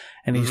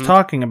 And he's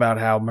talking about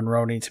how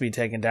Monroe needs to be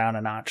taken down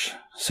a notch.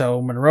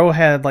 So Monroe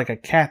had like a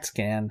CAT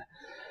scan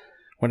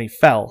when he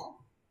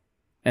fell.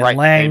 And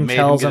Lang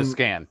tells him,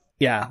 scan.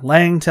 Yeah,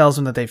 Lang tells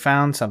him that they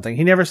found something.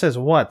 He never says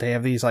what. They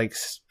have these like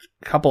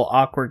couple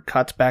awkward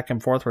cuts back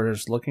and forth where they're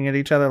just looking at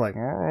each other like,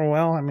 oh,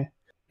 well, I mean.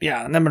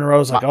 Yeah, and then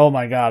Monroe's like, oh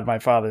my God, my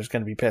father's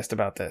going to be pissed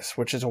about this,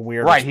 which is a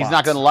weird response. He's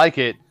not going to like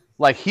it.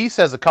 Like, he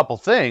says a couple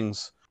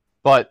things,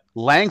 but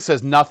Lang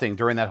says nothing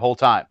during that whole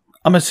time.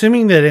 I'm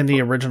assuming that in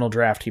the original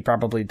draft he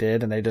probably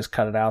did, and they just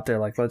cut it out there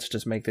like, let's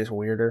just make this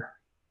weirder.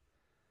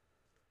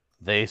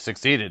 They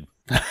succeeded.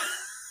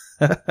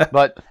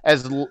 But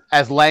as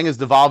Lang is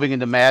devolving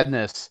into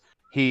madness,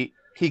 he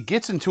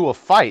gets into a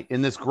fight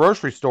in this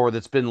grocery store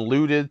that's been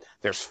looted.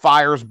 There's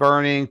fires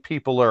burning.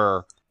 People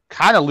are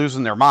kind of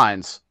losing their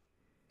minds.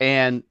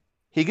 and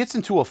he gets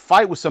into a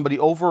fight with somebody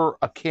over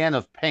a can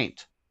of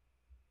paint.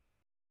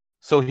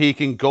 So he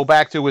can go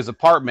back to his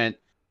apartment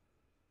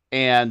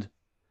and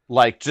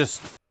like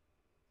just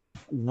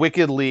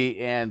wickedly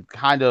and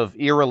kind of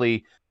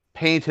eerily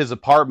paint his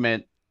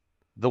apartment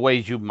the way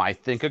you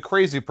might think a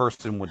crazy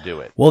person would do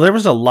it. Well, there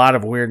was a lot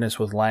of weirdness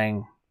with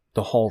Lang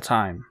the whole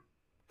time.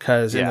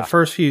 Because in the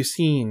first few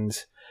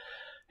scenes,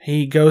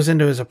 he goes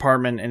into his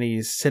apartment and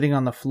he's sitting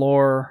on the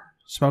floor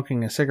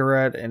smoking a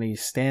cigarette, and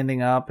he's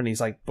standing up and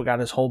he's like got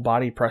his whole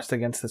body pressed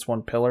against this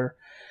one pillar,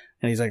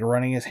 and he's like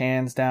running his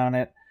hands down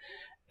it,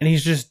 and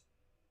he's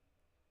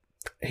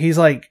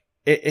like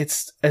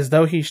it's as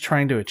though he's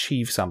trying to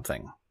achieve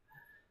something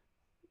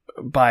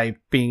by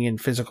being in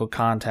physical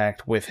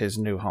contact with his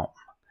new home.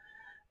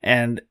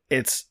 And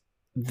it's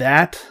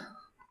that,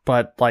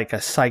 but like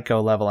a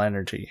psycho level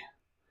energy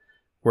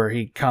where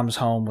he comes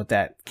home with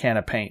that can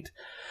of paint.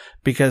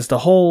 Because the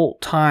whole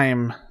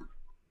time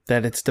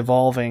that it's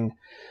devolving,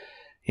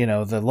 you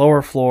know, the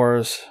lower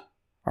floors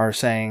are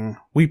saying,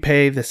 we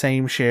pay the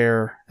same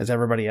share as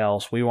everybody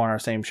else. We want our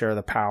same share of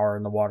the power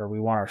and the water.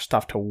 We want our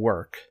stuff to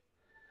work.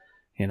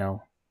 You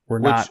know, we're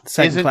not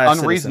second class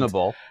citizens.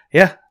 Unreasonable.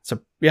 Yeah.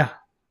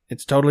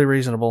 It's totally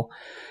reasonable.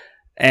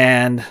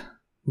 And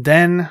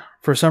then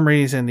for some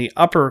reason, the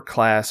upper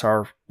class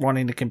are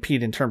wanting to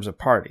compete in terms of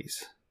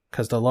parties.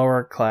 Because the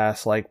lower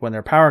class, like when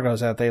their power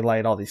goes out, they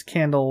light all these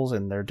candles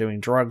and they're doing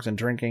drugs and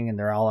drinking and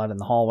they're all out in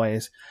the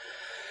hallways.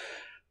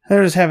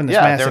 They're just having this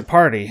massive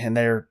party, and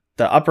the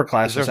upper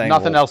class are saying, there's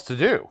nothing else to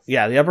do.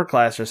 Yeah, the upper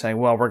class are saying,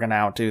 well, we're going to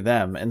outdo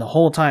them. And the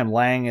whole time,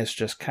 Lang is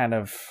just kind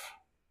of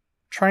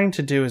trying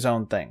to do his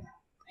own thing.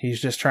 He's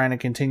just trying to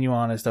continue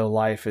on as though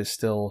life is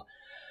still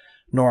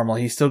normal.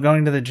 He's still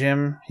going to the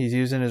gym. He's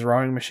using his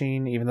rowing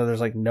machine, even though there's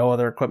like no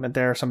other equipment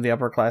there. Some of the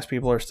upper class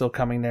people are still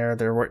coming there.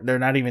 They're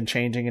not even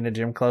changing into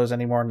gym clothes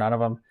anymore. None of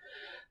them.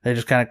 They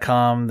just kind of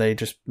come. They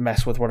just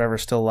mess with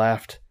whatever's still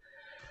left.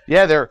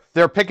 Yeah,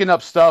 they're picking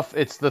up stuff.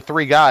 It's the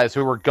three guys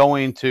who were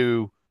going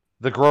to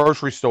the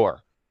grocery store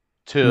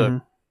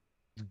to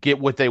get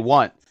what they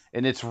want.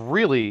 And it's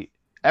really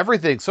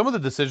everything. Some of the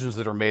decisions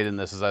that are made in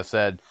this, as I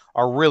said,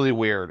 are really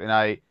weird. And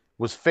I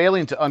was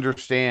failing to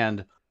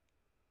understand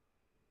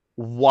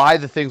why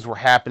the things were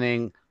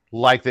happening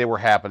like they were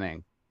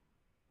happening.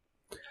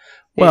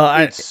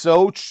 Well, it's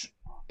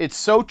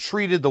so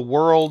treated the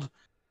world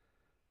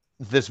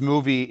this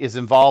movie is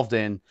involved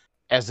in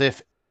as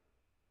if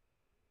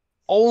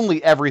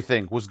only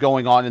everything was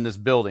going on in this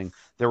building.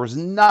 There was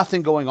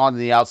nothing going on in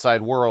the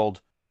outside world.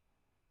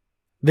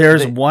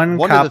 There's one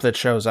cop that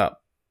shows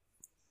up.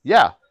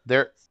 Yeah,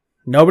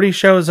 nobody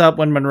shows up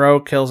when Monroe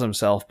kills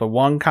himself, but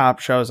one cop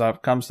shows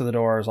up, comes to the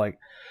door, is like,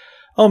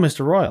 "Oh,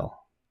 Mr. Royal,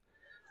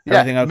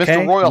 everything okay?"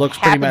 Mr. Royal looks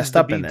pretty messed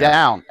up in there.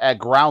 Down at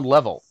ground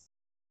level,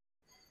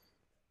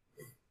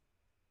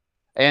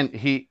 and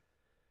he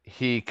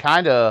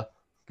kind of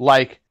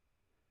like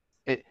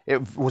it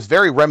was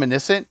very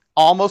reminiscent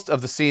almost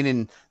of the scene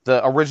in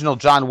the original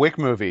John Wick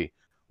movie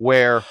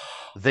where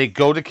they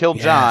go to kill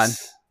John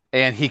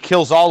and he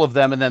kills all of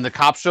them, and then the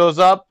cop shows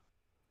up.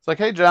 It's like,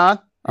 "Hey, John."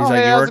 He's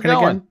like, "You working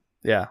again?"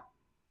 Yeah.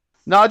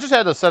 No, I just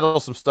had to settle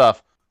some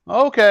stuff.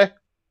 Okay.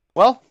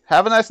 Well,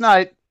 have a nice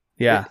night.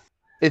 Yeah.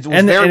 It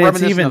was very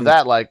reminiscent of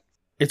that. Like,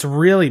 it's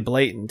really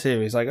blatant too.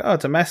 He's like, "Oh,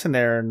 it's a mess in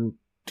there," and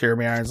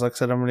Jeremy Irons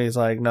looks at him and he's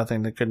like,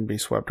 "Nothing that couldn't be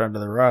swept under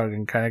the rug,"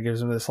 and kind of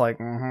gives him this like,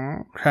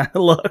 kind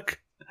of look.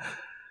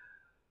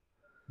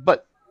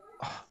 But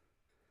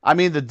I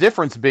mean, the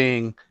difference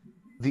being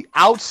the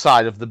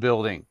outside of the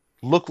building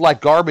looked like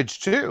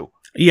garbage too.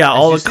 Yeah,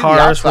 all the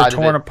cars were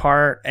torn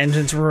apart,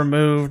 engines were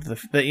removed.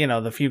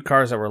 The few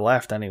cars that were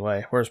left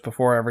anyway. Whereas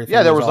before everything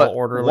was all like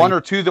orderly. One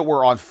or two that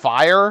were on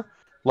fire.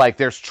 Like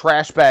there's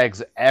trash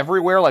bags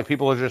everywhere. Like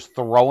people are just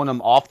throwing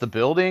them off the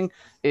building.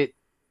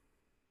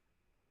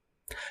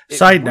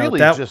 Side note,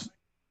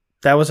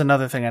 that was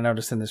another thing I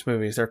noticed in this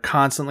movie is they're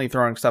constantly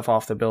throwing stuff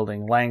off the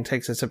building. Lang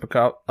takes a sip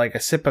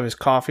of his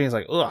coffee, is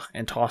like, ugh,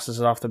 and tosses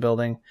it off the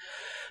building.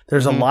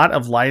 There's a lot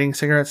of lighting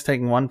cigarettes,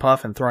 taking one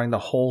puff and throwing the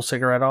whole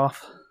cigarette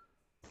off.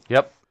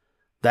 Yep.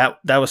 That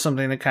was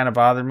something that kind of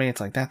bothered me.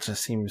 It's like, that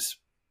just seems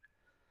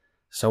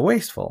so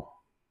wasteful.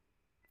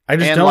 I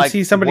just don't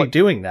see somebody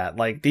doing that.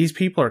 Like, these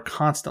people are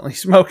constantly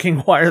smoking.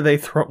 Why are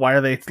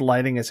they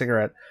lighting a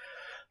cigarette?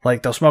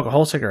 Like, they'll smoke a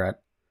whole cigarette,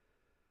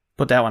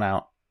 put that one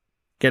out,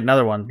 get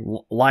another one,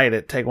 light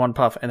it, take one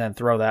puff, and then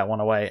throw that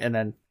one away. And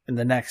then in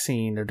the next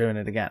scene, they're doing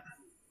it again.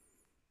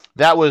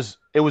 It was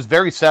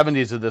very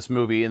 70s of this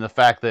movie in the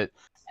fact that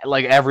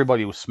like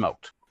everybody was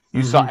smoked.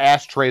 You saw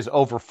ashtrays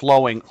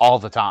overflowing all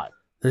the time.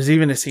 There's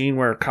even a scene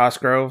where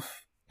Cosgrove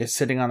is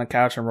sitting on the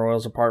couch in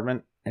Royal's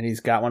apartment and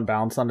he's got one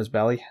balanced on his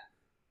belly.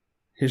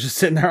 He's just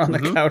sitting there on the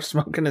couch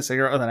smoking a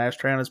cigarette with an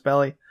ashtray on his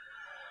belly.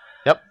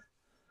 Yep.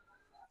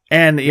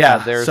 And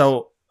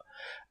so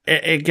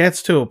it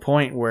gets to a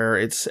point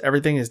where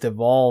everything is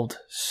devolved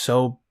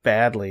so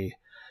badly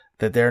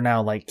that they're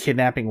now like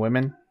kidnapping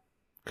women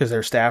because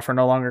their staff are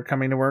no longer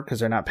coming to work because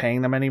they're not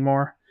paying them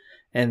anymore.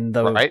 And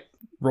the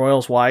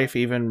Royal's wife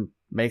even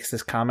makes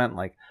this comment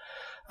like,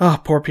 oh,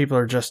 poor people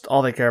are just,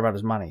 all they care about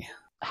is money.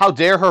 How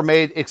dare her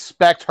maid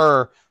expect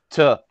her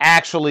to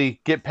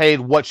actually get paid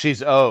what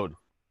she's owed?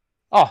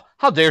 Oh,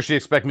 how dare she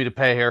expect me to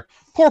pay her?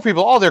 Poor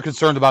people, all they're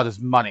concerned about is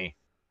money.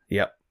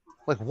 Yep.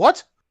 Like,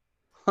 what?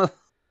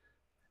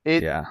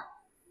 Yeah.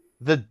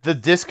 The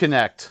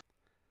disconnect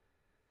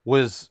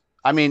was,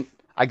 I mean,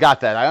 I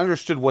got that. I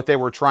understood what they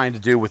were trying to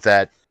do with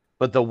that,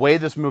 but the way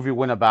this movie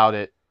went about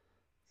it,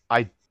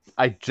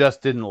 I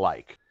just didn't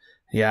like.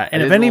 Yeah,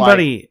 and if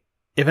anybody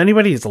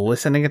is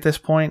listening at this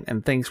point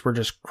and thinks we're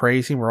just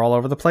crazy, we're all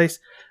over the place,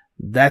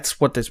 that's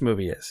what this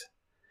movie is.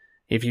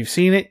 If you've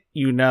seen it,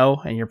 you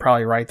know, and you're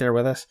probably right there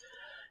with us.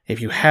 If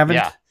you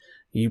haven't,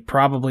 you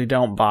probably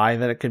don't buy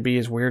that it could be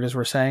as weird as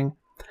we're saying.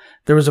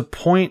 There was a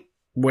point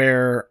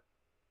where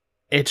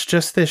it's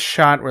just this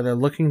shot where they're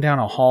looking down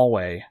a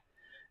hallway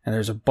and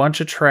there's a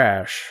bunch of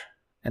trash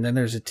and then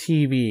there's a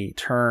TV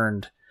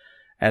turned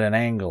at an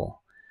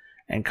angle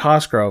and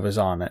Cosgrove is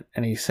on it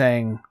and he's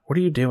saying, "What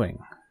are you doing?"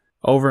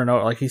 Over and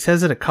over. Like, he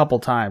says it a couple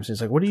times.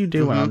 He's like, "What do you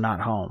do when I'm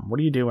not home? What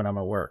do you do when I'm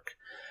at work?"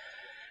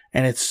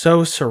 And it's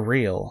so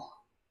surreal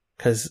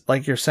because,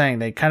 like you're saying,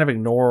 they kind of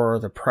ignore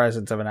the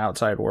presence of an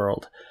outside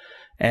world.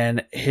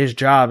 And his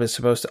job is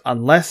supposed to,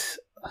 unless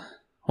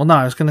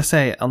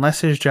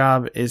his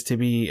job is to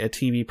be a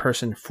TV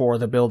person for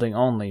the building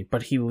only,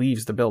 but he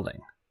leaves the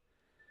building.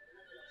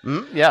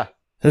 Yeah.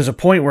 There's a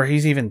point where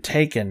he's even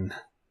taken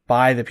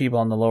by the people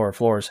on the lower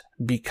floors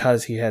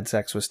because he had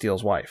sex with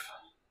Steele's wife.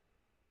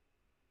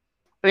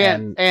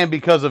 And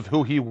because of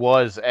who he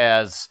was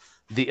as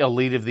the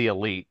elite of the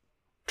elite.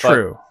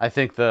 True. But I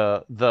think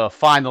the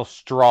final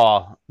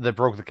straw that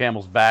broke the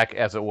camel's back,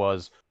 as it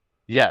was,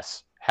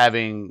 yes,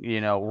 having,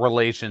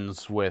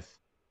 relations with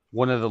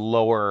one of the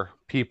lower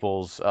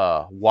people's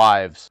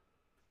wives.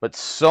 But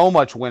so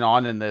much went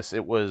on in this.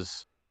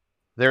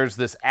 There's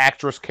this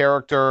actress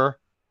character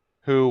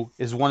who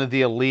is one of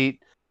the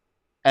elite,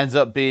 ends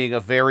up being a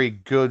very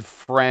good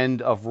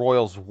friend of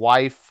Royal's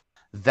wife.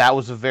 That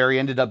was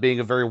ended up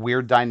being a very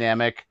weird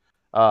dynamic.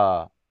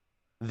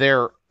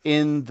 They're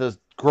in the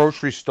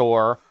grocery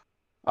store,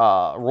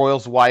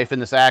 Royal's wife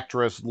and this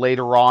actress,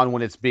 later on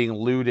when it's being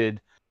looted.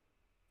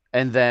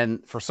 And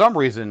then for some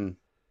reason,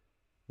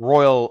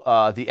 Royal,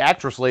 the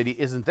actress lady,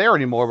 isn't there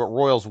anymore, but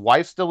Royal's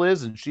wife still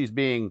is, and she's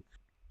being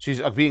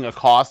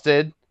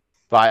accosted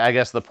by, I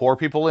guess, the poor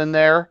people in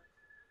there.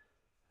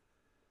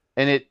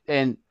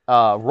 And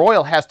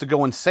Royal has to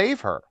go and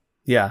save her.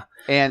 Yeah.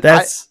 And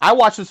I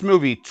watched this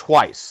movie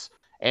twice,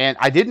 and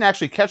I didn't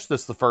actually catch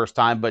this the first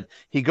time, but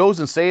he goes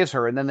and saves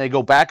her, and then they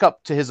go back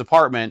up to his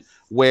apartment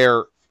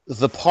where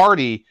the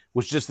party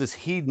was just this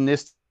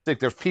hedonistic,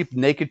 there's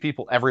naked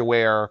people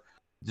everywhere,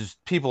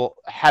 just people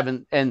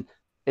and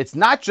it's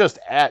not just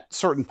at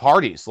certain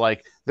parties,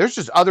 like there's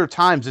just other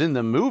times in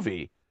the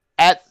movie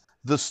at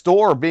the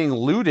store being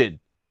looted.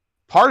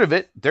 Part of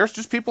it, there's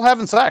just people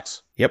having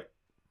sex. Yep.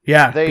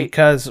 Yeah,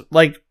 because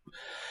like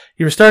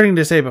you were starting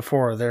to say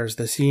before, there's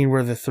the scene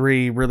where the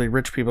three really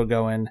rich people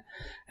go in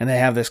and they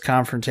have this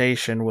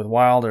confrontation with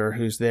Wilder,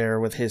 who's there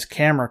with his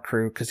camera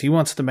crew because he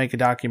wants to make a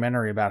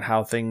documentary about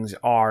how things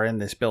are in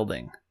this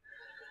building.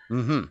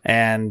 Mm-hmm.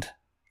 And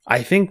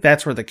I think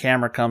that's where the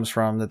camera comes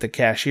from that the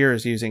cashier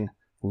is using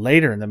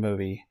later in the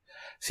movie.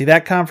 See,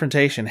 that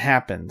confrontation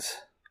happens.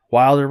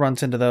 Wilder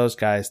runs into those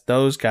guys.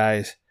 Those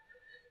guys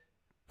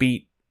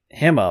beat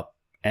him up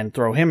and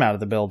throw him out of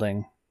the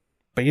building.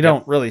 But you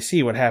don't really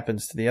see what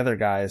happens to the other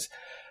guys.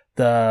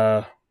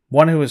 The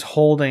one who is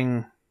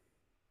holding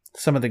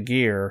some of the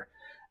gear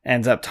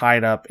ends up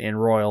tied up in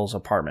Royal's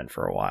apartment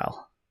for a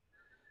while.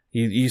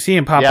 You see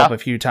him pop up a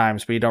few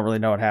times, but you don't really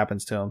know what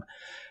happens to him.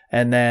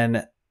 And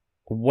then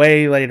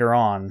way later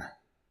on,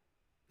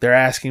 they're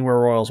asking where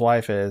Royal's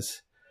wife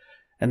is.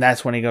 And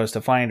that's when he goes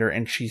to find her.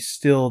 And she's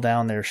still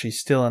down there. She's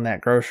still in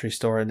that grocery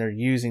store. And they're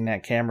using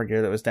that camera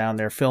gear that was down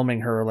there,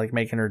 filming her, like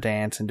making her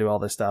dance and do all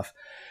this stuff.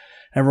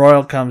 And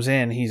Royal comes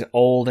in, he's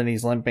old and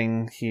he's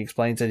limping. He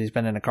explains that he's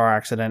been in a car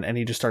accident and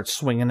he just starts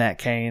swinging that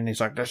cane.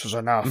 He's like, "This is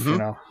enough,"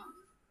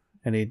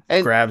 And he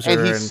grabs her.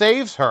 And he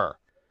saves her.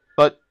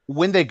 But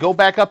when they go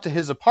back up to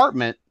his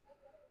apartment,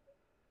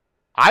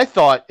 I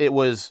thought it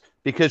was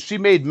because she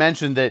made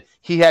mention that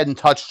he hadn't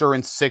touched her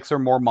in 6 or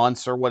more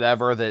months or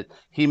whatever, that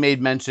he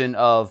made mention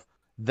of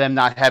them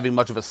not having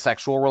much of a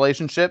sexual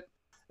relationship.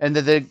 And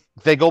that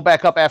they go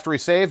back up after he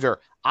saved her.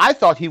 I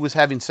thought he was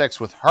having sex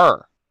with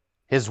her,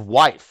 his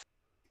wife,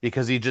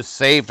 because he just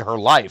saved her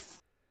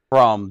life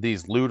from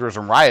these looters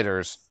and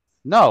rioters.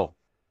 No.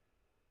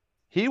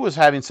 He was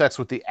having sex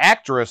with the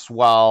actress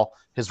while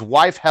his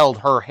wife held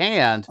her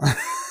hand.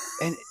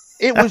 And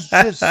it was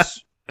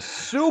just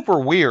super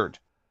weird.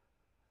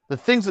 The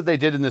things that they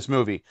did in this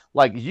movie.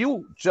 Like,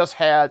 you just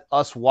had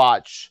us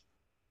watch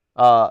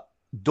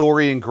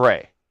Dorian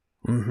Gray.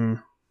 Mm-hmm.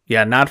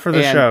 Yeah, not for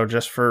the show,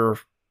 just for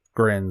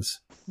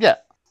grins. Yeah,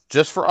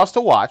 just for us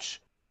to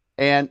watch.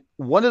 And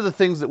one of the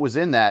things that was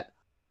in that,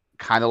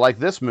 kind of like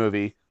this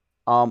movie,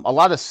 a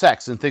lot of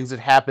sex and things that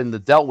happened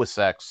that dealt with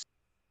sex.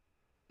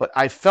 But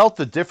I felt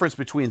the difference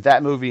between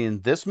that movie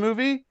and this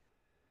movie.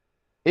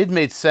 It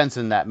made sense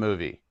in that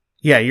movie.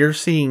 Yeah, you're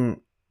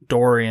seeing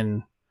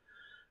Dorian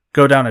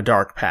go down a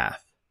dark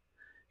path.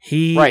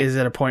 He is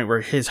at a point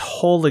where his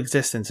whole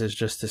existence is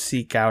just to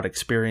seek out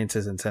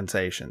experiences and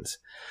sensations.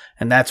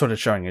 And that's what it's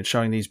showing. It's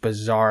showing these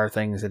bizarre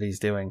things that he's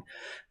doing.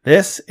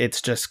 This,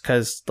 it's just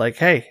because, like,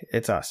 hey,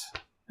 it's us.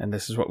 And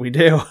this is what we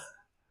do.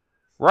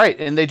 Right.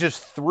 And they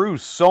just threw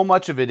so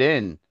much of it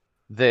in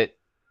that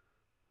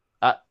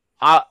it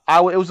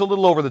was a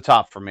little over the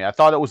top for me. I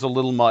thought it was a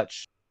little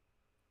much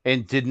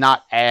and did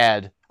not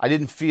add. I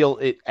didn't feel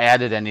it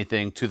added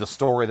anything to the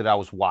story that I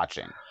was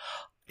watching.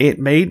 It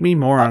made me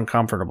more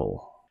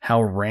uncomfortable.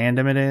 How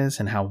random it is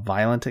and how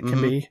violent it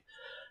can be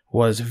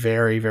was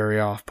very, very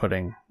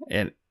off-putting.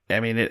 It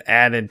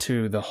added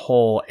to the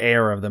whole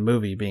air of the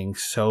movie being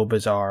so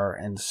bizarre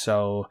and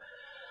so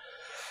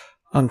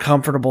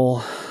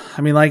uncomfortable.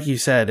 I mean, like you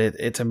said,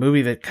 it's a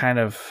movie that kind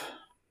of...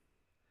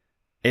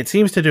 It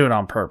seems to do it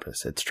on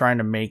purpose. It's trying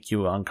to make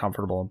you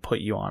uncomfortable and put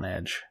you on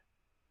edge.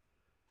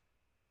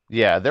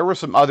 Yeah, there were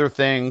some other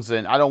things,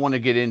 and I don't want to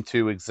get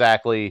into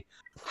exactly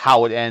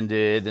how it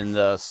ended and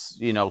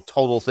the,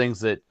 total things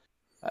that...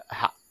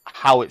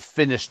 how it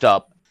finished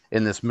up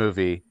in this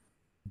movie,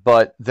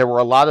 but there were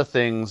a lot of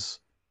things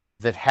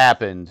that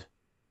happened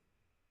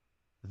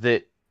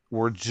that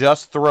were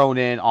just thrown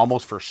in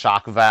almost for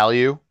shock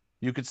value,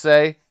 you could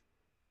say.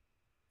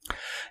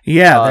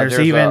 Yeah,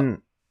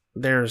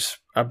 there's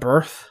a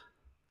birth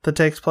that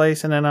takes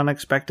place in an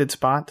unexpected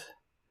spot.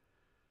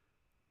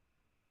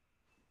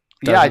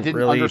 I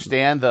didn't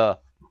understand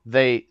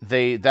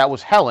that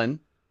was Helen,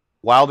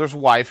 Wilder's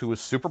wife, who was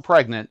super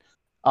pregnant.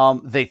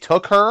 They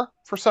took her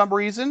for some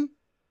reason.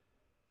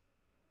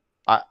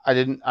 I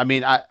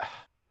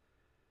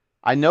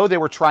know they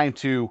were trying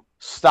to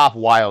stop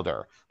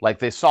Wilder. Like,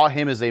 they saw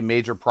him as a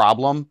major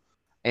problem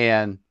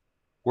and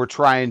were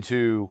trying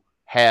to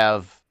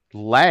have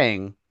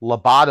Lang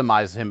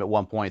lobotomize him at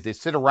one point. They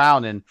sit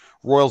around in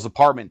Royal's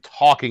apartment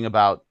talking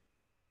about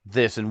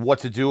this and what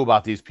to do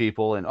about these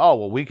people. And,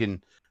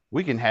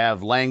 we can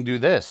have Lang do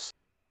this.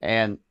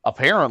 And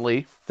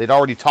apparently they'd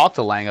already talked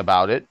to Lang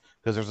about it,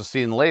 because there's a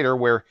scene later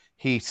where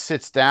he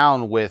sits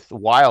down with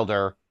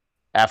Wilder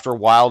after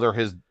Wilder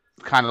has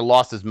kind of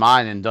lost his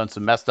mind and done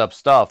some messed up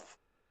stuff.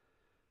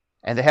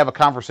 And they have a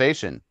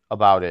conversation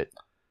about it.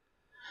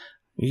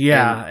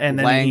 Yeah, and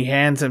then he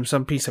hands him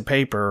some piece of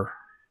paper,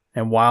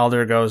 and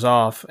Wilder goes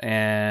off,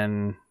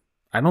 and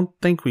I don't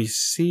think we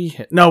see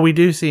him. No, we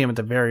do see him at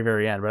the very,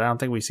 very end, but I don't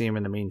think we see him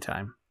in the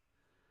meantime.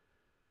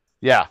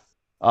 Yeah.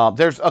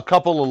 There's a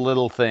couple of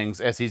little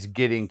things as he's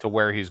getting to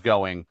where he's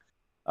going.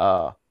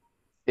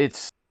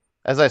 It's,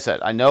 as I said,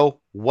 I know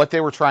what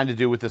they were trying to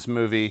do with this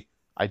movie.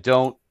 I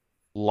don't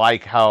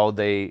like how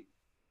they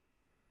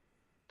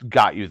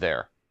got you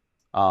there.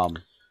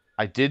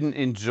 I didn't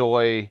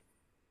enjoy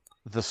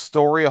the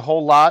story a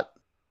whole lot.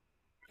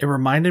 It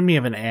reminded me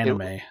of an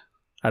anime.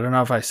 I don't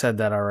know if I said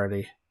that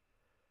already.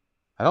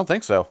 I don't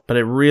think so. But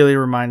it really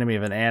reminded me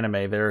of an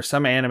anime. There are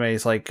some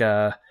animes like,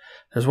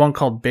 there's one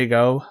called Big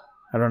O.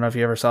 I don't know if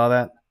you ever saw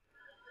that.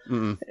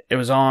 Mm-mm. It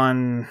was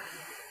on,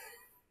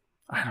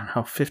 I don't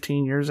know,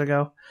 15 years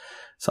ago,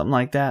 something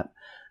like that.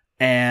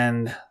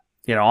 And,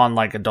 on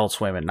like Adult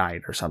Swim at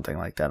night or something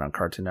like that on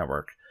Cartoon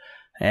Network.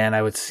 And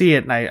I would see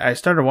it, and I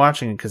started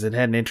watching it because it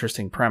had an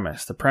interesting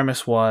premise. The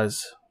premise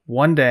was,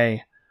 one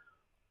day,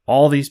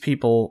 all these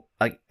people,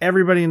 like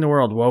everybody in the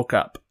world, woke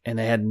up, and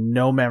they had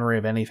no memory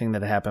of anything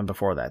that had happened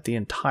before that. The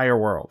entire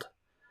world.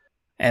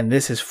 And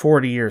this is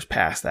 40 years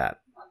past that.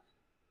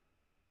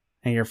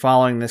 And you're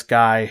following this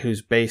guy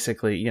who's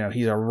basically,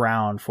 he's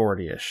around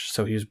 40-ish.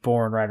 So he was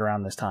born right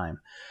around this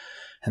time.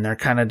 And they're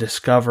kind of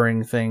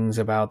discovering things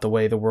about the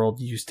way the world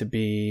used to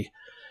be.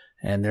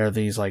 And they're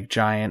these like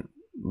giant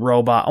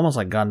robot, almost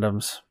like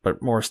Gundams,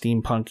 but more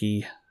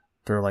steampunky.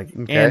 They're like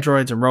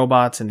androids and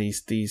robots and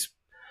these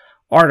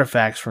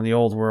artifacts from the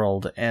old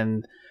world.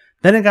 And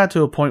then it got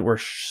to a point where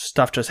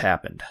stuff just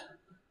happened.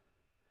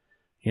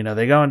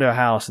 They go into a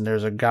house and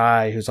there's a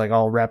guy who's like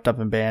all wrapped up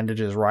in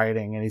bandages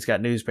writing, and he's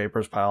got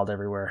newspapers piled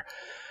everywhere.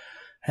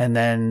 And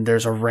then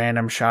there's a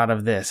random shot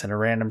of this, and a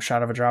random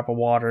shot of a drop of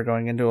water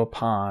going into a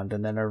pond,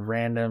 and then a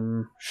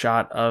random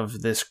shot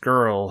of this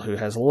girl who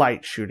has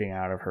light shooting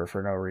out of her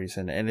for no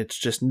reason. And it's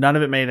just, none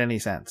of it made any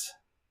sense.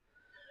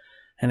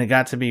 And it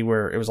got to be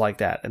where it was like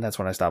that, and that's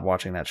when I stopped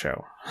watching that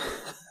show.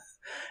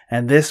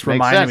 And this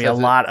reminded me a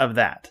lot of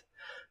that.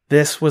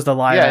 This was the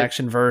live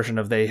action version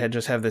of, they had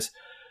just have this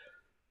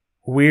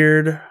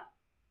weird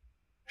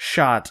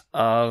shot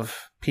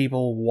of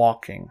people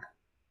walking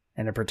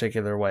in a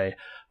particular way.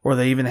 Or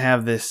they even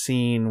have this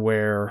scene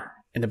where,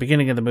 in the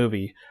beginning of the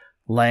movie,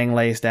 Lang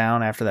lays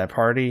down after that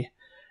party,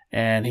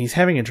 and he's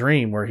having a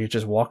dream where he's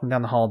just walking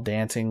down the hall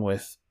dancing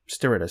with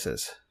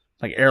stewardesses,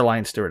 like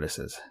airline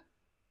stewardesses.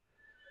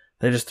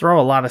 They just throw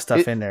a lot of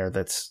stuff in there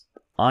that's...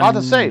 I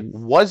was to say,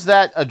 was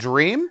that a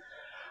dream?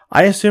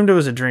 I assumed it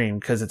was a dream,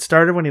 because it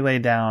started when he lay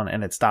down,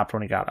 and it stopped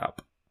when he got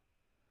up.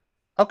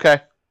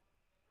 Okay.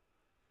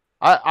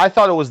 I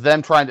thought it was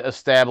them trying to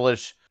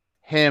establish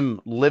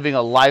him living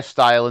a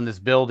lifestyle in this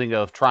building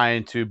of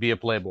trying to be a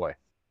playboy.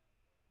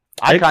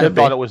 I kind of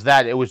thought it was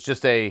that. It was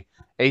just a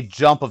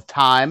jump of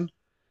time.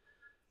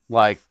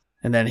 Like,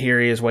 and then here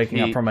he is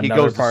waking up from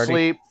another goes party. To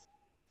sleep.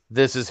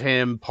 This is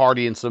him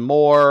partying some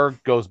more,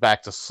 goes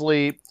back to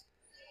sleep.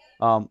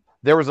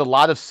 There was a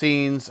lot of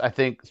scenes, I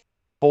think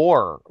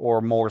 4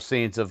 or more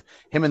scenes of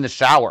him in the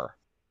shower.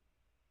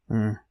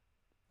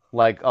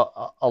 Like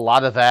a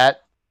lot of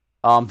that,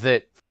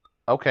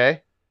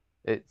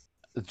 it's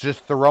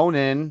just thrown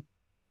in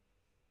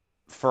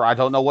for I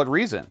don't know what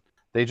reason.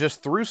 They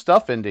just threw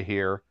stuff into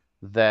here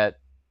that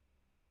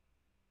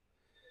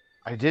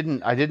I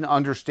didn't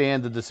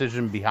understand the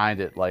decision behind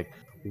it. Like,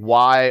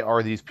 why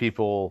are these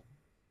people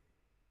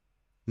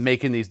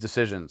making these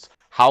decisions?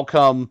 How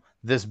come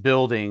this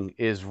building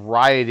is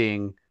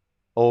rioting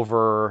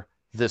over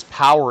this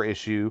power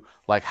issue?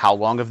 Like, how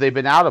long have they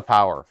been out of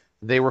power?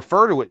 They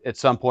refer to it at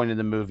some point in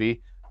the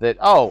movie that,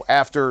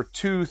 after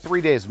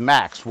 2-3 days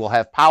max, we'll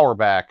have power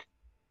back.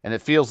 And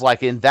it feels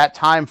like in that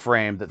time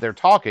frame that they're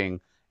talking,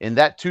 in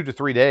that 2 to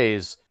 3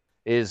 days,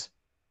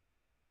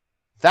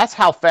 that's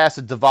how fast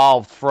it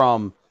devolved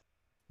from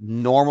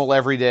normal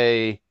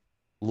everyday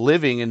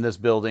living in this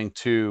building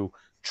to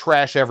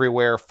trash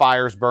everywhere,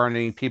 fires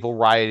burning, people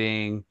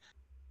rioting.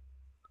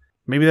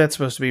 Maybe that's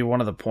supposed to be one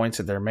of the points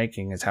that they're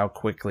making, is how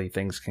quickly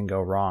things can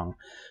go wrong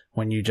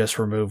when you just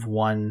remove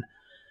one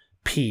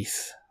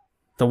piece.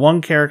 The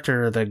one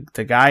character,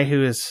 the guy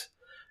who is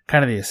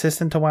kind of the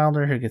assistant to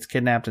Wilder, who gets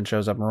kidnapped and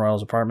shows up in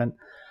Royal's apartment,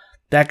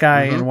 that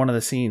guy in one of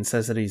the scenes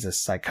says that he's a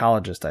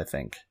psychologist, I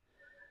think.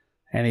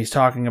 And he's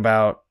talking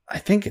about, I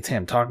think it's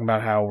him, talking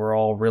about how we're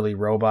all really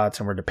robots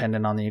and we're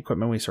dependent on the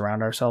equipment we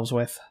surround ourselves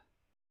with.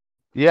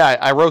 Yeah,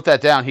 I wrote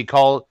that down. He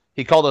called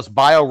us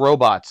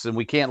bio-robots, and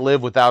we can't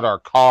live without our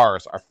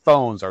cars, our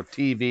phones, our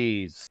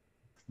TVs,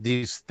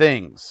 these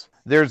things.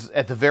 There's,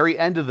 at the very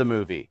end of the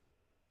movie,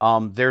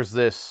 there's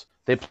this,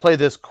 they play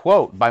this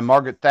quote by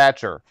Margaret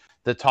Thatcher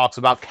that talks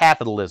about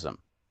capitalism.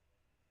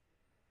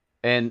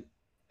 And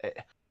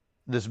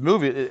this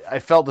movie, I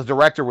felt the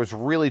director was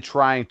really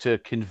trying to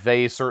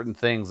convey certain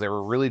things. They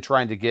were really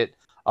trying to get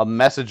a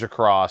message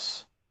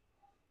across.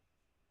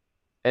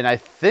 And I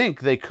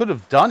think they could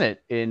have done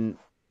it in...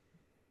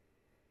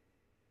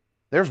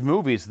 There's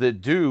movies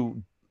that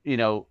do,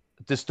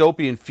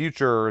 dystopian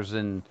futures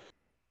and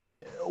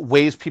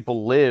ways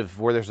people live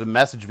where there's a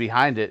message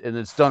behind it, and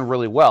it's done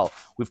really well.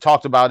 We've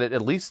talked about it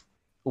at least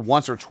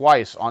once or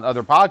twice on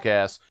other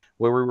podcasts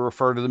where we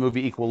refer to the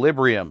movie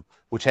Equilibrium,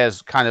 which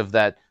has kind of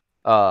that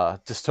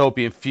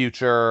dystopian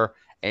future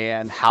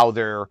and how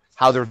they're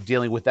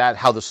dealing with that,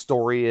 how the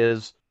story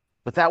is.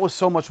 But that was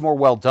so much more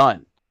well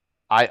done.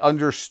 I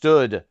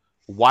understood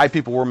why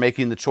people were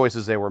making the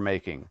choices they were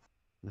making.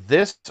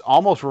 This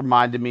almost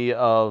reminded me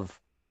of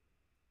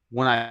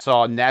when I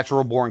saw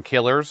Natural Born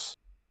Killers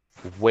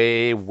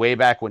way, way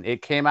back when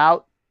it came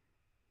out,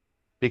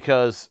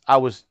 because I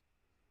was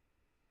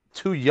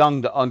too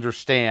young to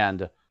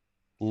understand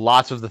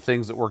lots of the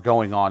things that were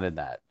going on in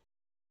that.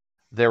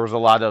 There was a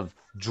lot of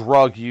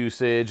drug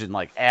usage and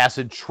like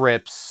acid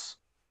trips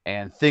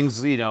and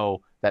things,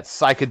 that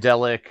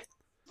psychedelic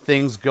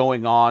things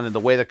going on and the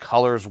way the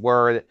colors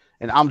were.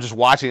 And I'm just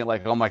watching it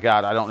like, oh my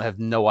God, I have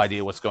no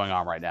idea what's going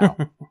on right now.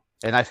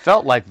 And I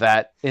felt like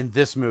that in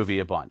this movie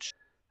a bunch.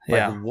 Like,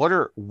 yeah.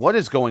 What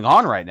is going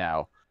on right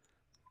now?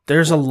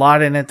 There's a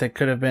lot in it that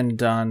could have been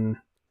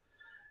done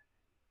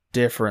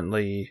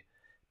differently,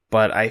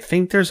 but I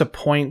think there's a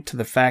point to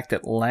the fact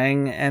that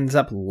Lang ends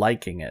up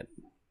liking it.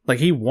 Like,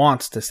 he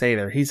wants to stay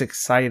there. He's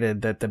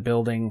excited that the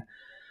building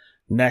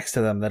next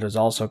to them that is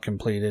also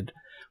completed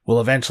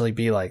will eventually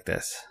be like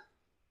this.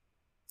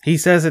 He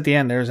says at the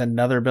end, there's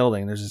another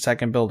building, there's a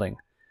second building,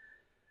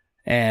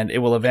 and it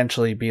will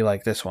eventually be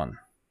like this one.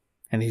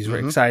 And he's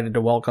excited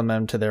to welcome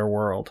them to their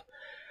world.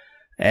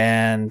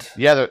 And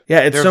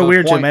it's so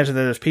weird to imagine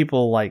that there's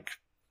people like,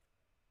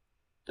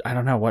 I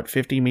don't know,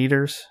 50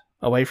 meters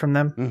away from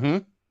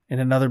them in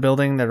another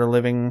building that are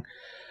living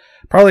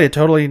probably a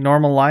totally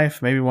normal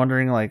life, maybe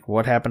wondering like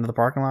what happened to the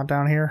parking lot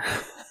down here.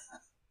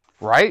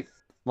 Right?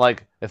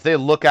 Like, if they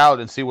look out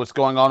and see what's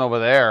going on over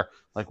there,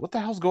 like, what the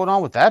hell's going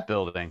on with that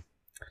building?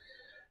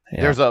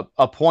 Yeah. There's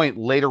a point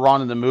later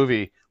on in the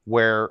movie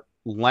where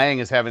Lang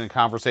is having a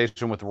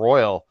conversation with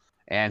Royal,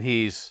 and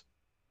he's,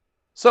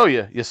 so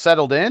you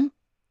settled in?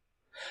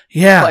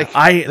 Yeah, like,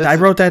 I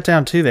wrote that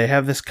down too. They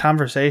have this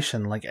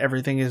conversation like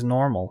everything is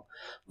normal.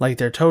 Like,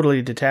 they're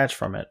totally detached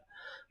from it.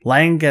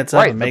 Lang gets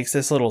up and makes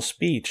this little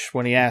speech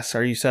when he asks,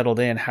 are you settled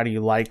in? How do you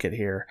like it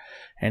here?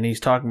 And he's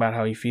talking about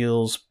how he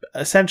feels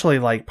essentially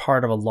like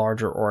part of a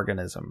larger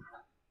organism.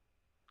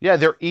 Yeah,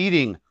 they're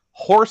eating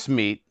horse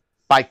meat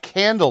by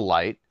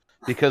candlelight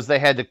because they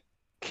had to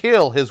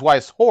kill his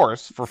wife's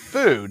horse for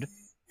food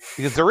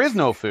because there is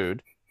no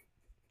food.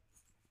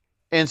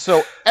 And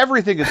so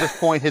everything at this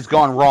point has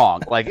gone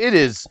wrong. Like,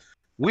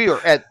 we are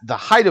at the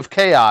height of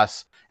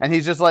chaos, and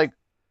he's just like,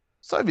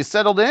 so have you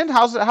settled in?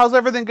 How's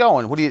everything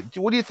going? What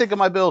do you think of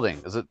my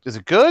building? Is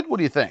it good? What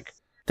do you think?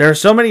 There are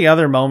so many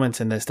other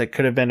moments in this that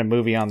could have been a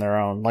movie on their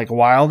own. Like,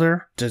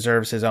 Wilder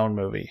deserves his own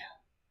movie.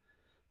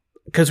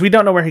 because we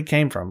don't know where he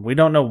came from. We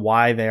don't know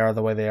why they are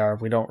the way they are.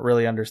 We don't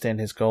really understand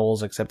his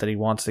goals, except that he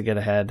wants to get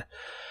ahead.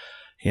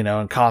 You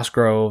know, and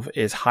Cosgrove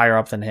is higher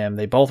up than him.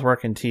 They both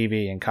work in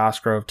TV, and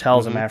Cosgrove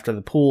tells him after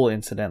the pool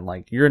incident,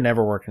 like, you're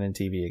never working in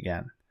TV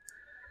again.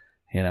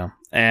 You know,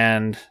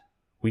 and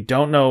we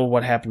don't know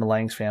what happened to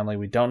Lang's family.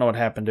 We don't know what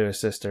happened to his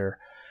sister.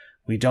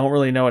 We don't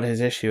really know what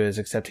his issue is,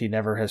 except he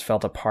never has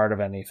felt a part of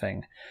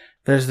anything.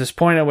 There's this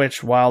point at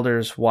which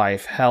Wilder's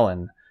wife,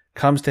 Helen,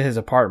 comes to his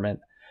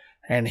apartment,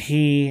 and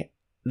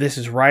this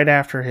is right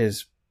after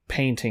his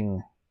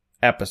painting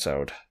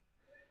episode,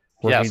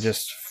 where he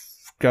just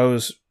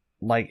goes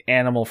like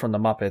Animal from the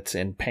Muppets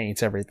and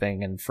paints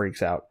everything and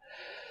freaks out.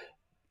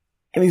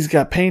 And he's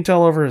got paint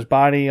all over his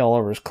body, all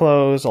over his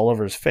clothes, all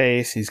over his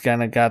face. He's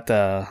kind of got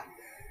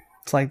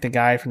it's like the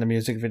guy from the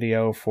music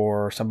video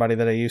for Somebody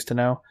That I Used to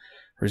Know,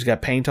 where he's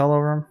got paint all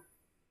over him.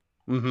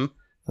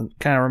 Mm-hmm.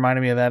 Kind of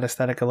reminded me of that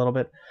aesthetic a little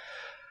bit.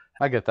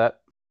 I get that.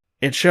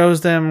 It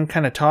shows them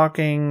kind of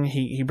talking.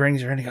 He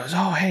brings her in. He goes,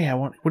 oh, hey,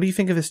 what do you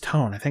think of this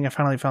tone? I think I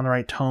finally found the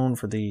right tone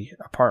for the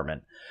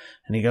apartment.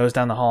 And he goes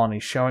down the hall and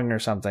he's showing her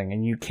something,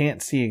 and you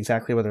can't see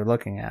exactly what they're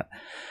looking at.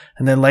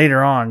 And then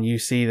later on, you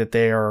see that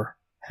they are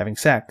having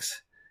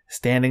sex,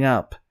 standing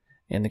up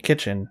in the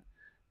kitchen.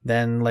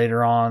 Then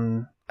later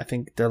on, I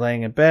think they're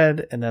laying in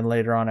bed. And then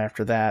later on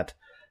after that,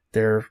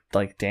 they're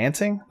like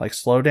dancing, like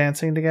slow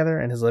dancing together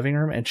in his living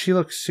room. And she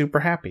looks super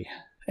happy.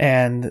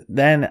 And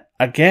then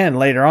again,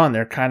 later on,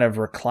 they're kind of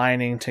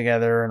reclining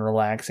together and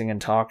relaxing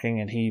and talking.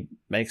 And he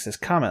makes this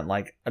comment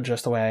like,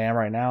 just the way I am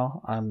right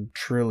now, I'm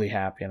truly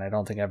happy. And I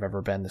don't think I've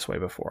ever been this way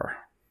before.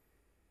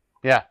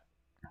 Yeah.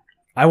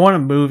 I want a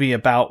movie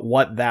about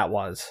what that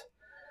was.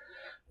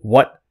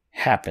 What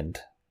happened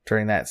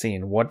during that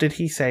scene? What did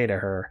he say to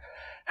her?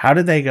 How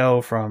did they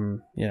go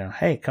from, you know,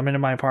 hey, come into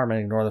my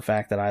apartment, ignore the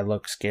fact that I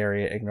look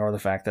scary, ignore the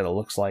fact that it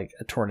looks like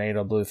a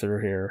tornado blew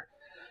through here.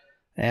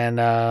 And,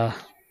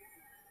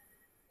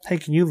 hey,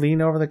 can you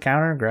lean over the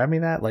counter and grab me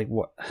that? Like,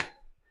 what?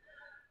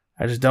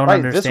 I just don't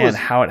understand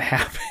how it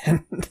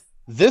happened.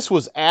 This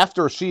was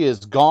after she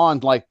has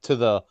gone, like, to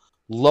the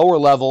lower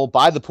level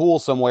by the pool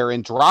somewhere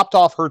and dropped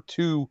off her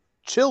 2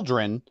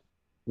 children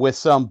with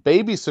some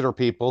babysitter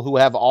people who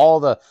have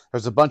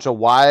there's a bunch of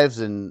wives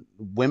and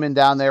women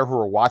down there who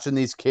are watching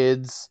these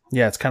kids.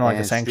 Yeah, it's kind of like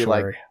a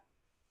sanctuary.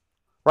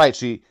 Right.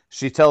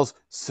 She tells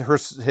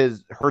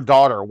her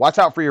daughter, watch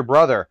out for your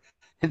brother.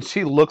 And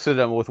she looks at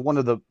him with one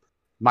of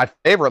my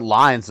favorite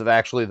lines of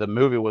actually the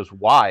movie was,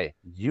 why?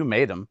 You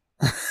made him.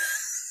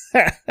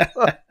 I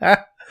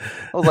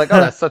was like,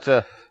 oh, that's such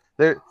a...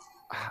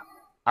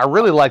 I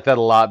really like that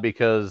a lot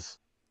because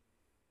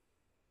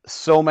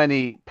so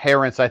many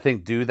parents, I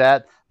think, do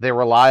that. They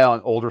rely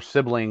on older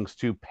siblings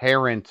to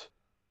parent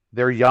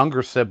their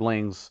younger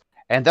siblings,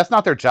 and that's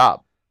not their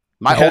job.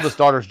 My oldest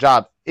daughter's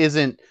job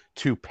isn't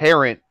to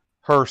parent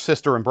her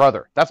sister and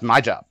brother. That's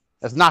my job.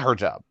 That's not her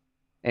job.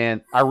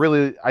 And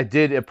I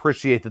did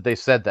appreciate that they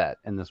said that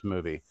in this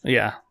movie.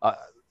 Yeah.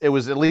 It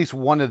was at least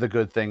one of the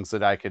good things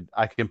that I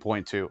can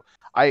point to.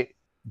 I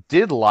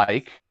did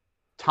like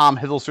Tom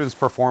Hiddleston's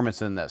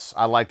performance in this.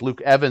 I liked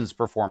Luke Evans'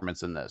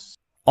 performance in this.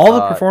 All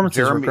the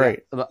performances were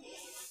great.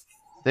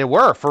 They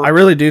were. I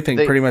really do think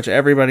pretty much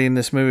everybody in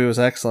this movie was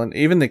excellent.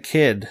 Even the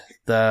kid,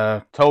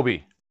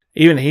 Toby.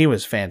 Even he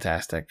was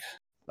fantastic.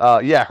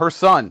 Yeah, her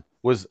son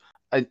was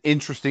an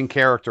interesting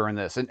character in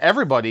this. And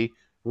everybody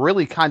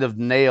really kind of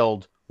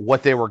nailed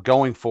what they were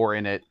going for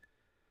in it.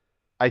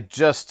 I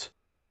just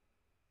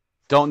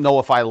don't know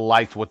if I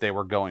liked what they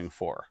were going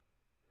for.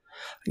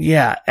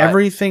 Yeah,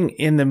 everything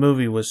in the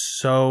movie was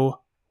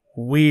so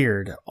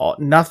weird.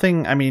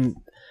 Nothing, I mean...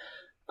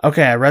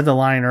 Okay, I read the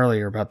line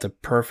earlier about the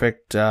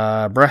perfect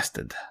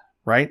breasted,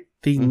 right?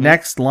 The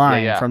next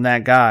line from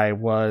that guy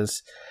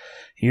was,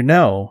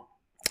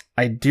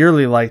 I'd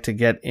dearly like to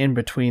get in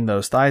between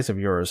those thighs of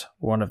yours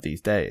one of these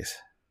days.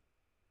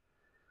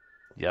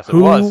 Yes, it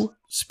was. Who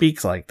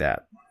speaks like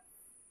that?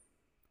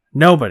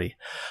 Nobody.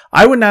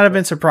 I would not have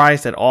been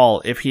surprised at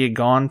all if he had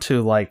gone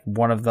to like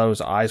one of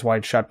those Eyes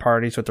Wide Shut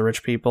parties with the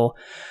rich people.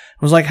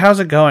 It was like, how's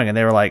it going? And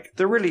they were like,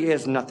 there really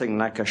is nothing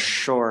like a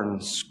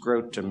shorn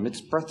scrotum. It's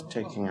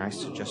breathtaking. I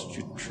suggest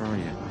you try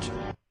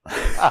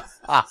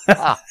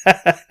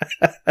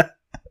it.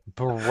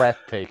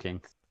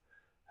 Breathtaking.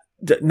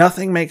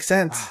 Nothing makes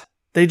sense.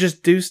 They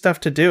just do stuff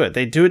to do it.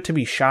 They do it to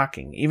be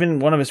shocking. Even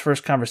one of his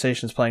first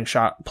conversations playing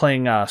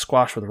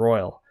squash with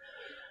Royal.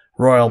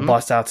 Royal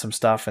busts out some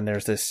stuff, and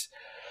there's this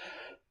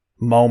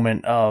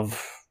moment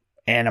of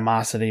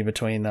animosity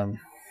between them.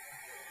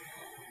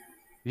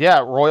 Yeah,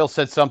 Royal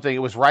said something. It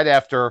was right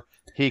after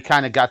he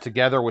kind of got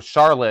together with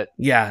Charlotte.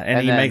 Yeah,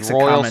 and he makes a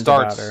comment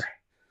about her.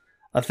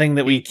 A thing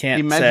that we can't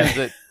say. He mentions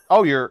that,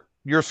 oh,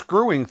 you're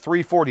screwing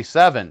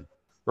 347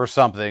 or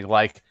something,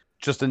 like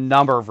just a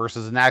number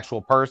versus an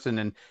actual person,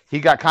 and he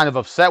got kind of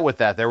upset with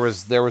that. There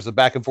was a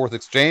back and forth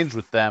exchange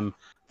with them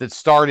that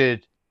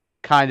started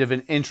kind of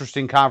an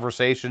interesting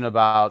conversation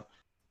about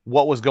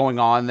what was going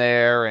on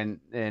there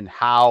and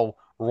how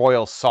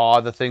Royal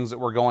saw the things that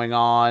were going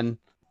on.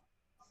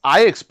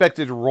 I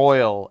expected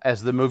Royal,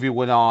 as the movie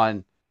went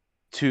on,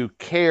 to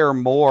care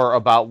more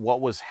about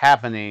what was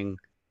happening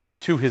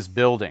to his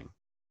building.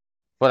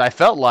 But I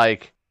felt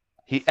like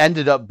he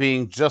ended up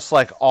being just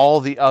like all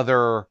the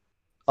other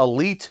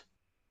elite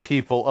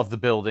people of the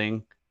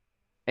building,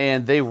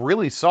 and they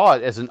really saw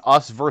it as an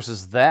us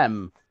versus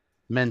them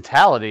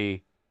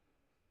mentality.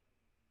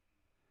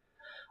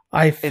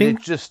 I think and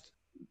it just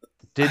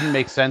didn't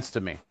make sense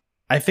to me.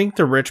 I think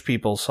the rich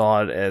people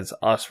saw it as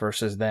us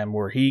versus them,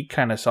 where he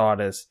kind of saw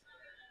it as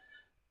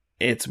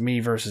it's me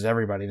versus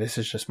everybody. This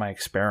is just my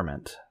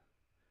experiment.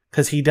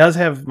 Because he does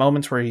have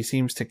moments where he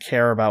seems to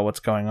care about what's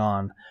going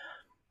on.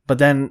 But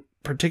then,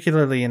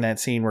 particularly in that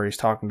scene where he's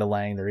talking to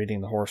Lang, they're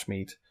eating the horse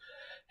meat.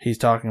 He's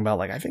talking about,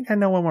 like, I think I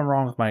know what went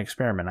wrong with my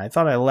experiment. I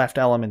thought I left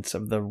elements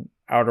of the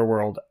outer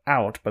world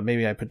out, but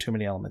maybe I put too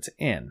many elements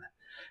in.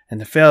 And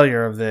the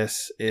failure of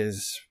this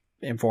is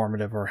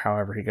informative, or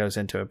however he goes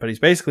into it. But he's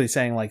basically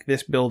saying, like,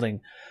 this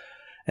building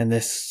and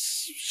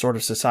this sort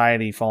of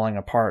society falling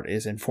apart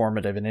is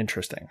informative and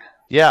interesting.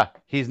 Yeah,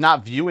 he's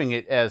not viewing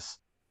it as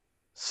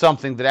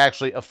something that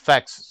actually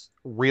affects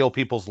real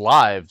people's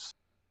lives.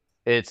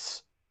 It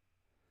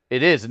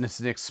is, and it's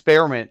an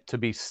experiment to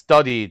be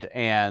studied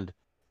and,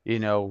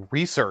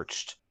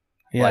 researched.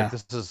 Yeah. Like,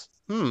 this is,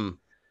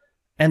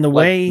 And the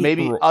way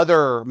maybe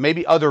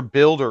other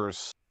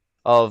builders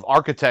of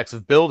architects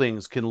of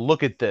buildings can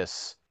look at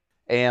this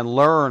and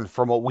learn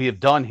from what we have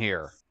done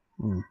here.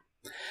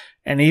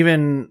 And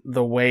even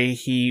the way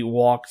he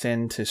walks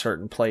into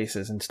certain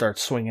places and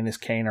starts swinging his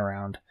cane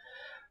around.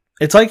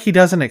 It's like he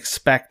doesn't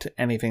expect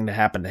anything to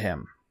happen to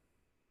him.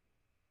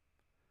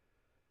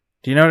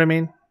 Do you know what I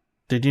mean?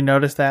 Did you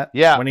notice that?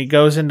 Yeah. When he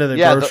goes into the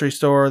grocery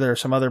store, there are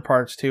some other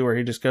parts too where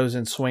he just goes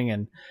in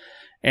swinging,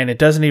 and it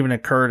doesn't even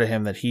occur to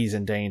him that he's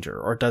in danger,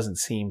 or it doesn't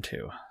seem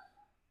to.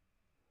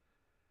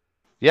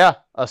 Yeah,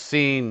 a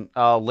scene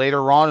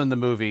later on in the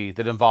movie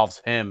that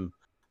involves him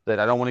that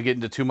I don't want to get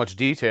into too much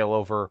detail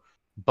over,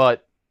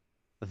 but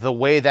the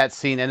way that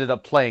scene ended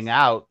up playing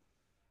out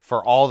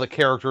for all the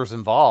characters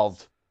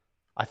involved,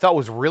 I thought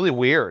was really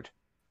weird.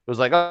 It was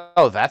like,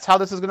 oh, that's how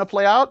this is going to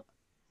play out?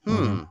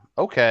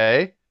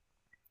 Okay.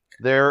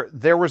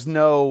 There was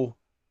no...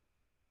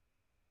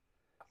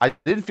 I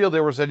didn't feel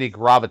there was any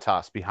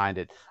gravitas behind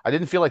it. I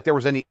didn't feel like there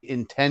was any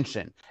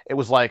intention. It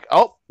was like,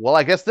 oh, well,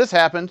 I guess this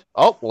happened.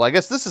 Oh, well, I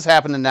guess this is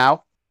happening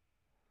now.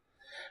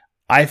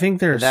 I think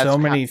there's so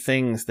many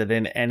things that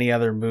in any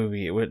other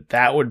movie,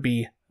 that would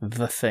be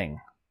the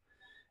thing.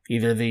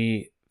 Either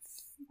the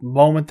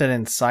moment that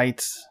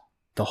incites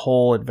the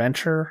whole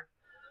adventure,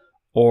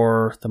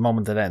 or the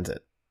moment that ends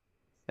it.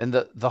 And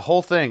the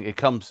whole thing, it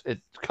comes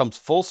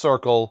full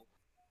circle,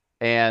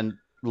 and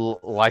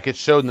like it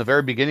showed in the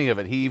very beginning of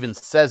it, he even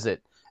says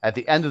it at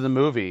the end of the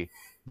movie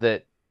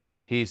that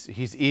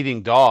he's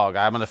eating dog.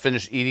 I'm going to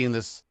finish eating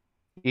this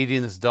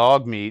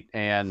dog meat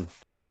and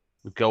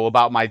go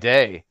about my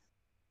day.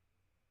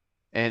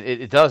 And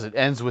it does. It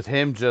ends with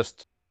him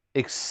just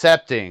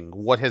accepting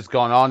what has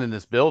gone on in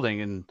this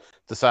building and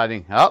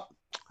deciding, oh,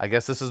 I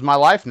guess this is my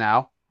life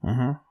now.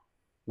 Mm-hmm.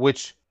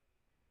 Which,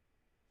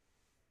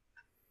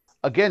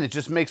 again, it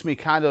just makes me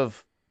kind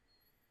of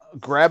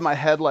grab my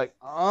head like,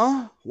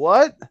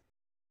 what?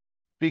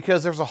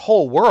 Because there's a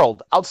whole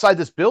world outside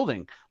this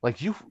building.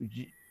 Like,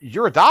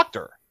 you're a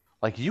doctor.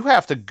 Like, you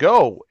have to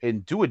go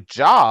and do a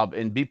job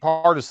and be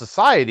part of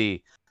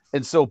society.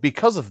 And so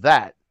because of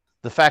that,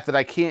 the fact that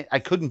I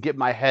couldn't get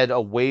my head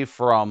away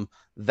from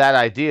that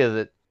idea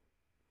that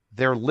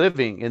they're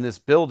living in this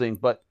building,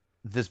 but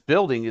this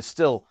building is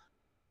still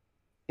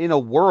in a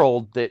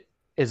world that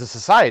is a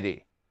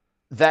society,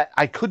 that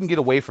I couldn't get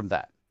away from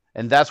that.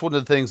 And that's one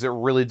of the things that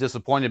really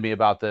disappointed me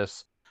about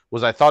this,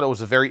 was I thought it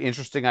was a very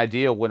interesting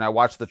idea when I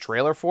watched the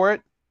trailer for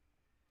it.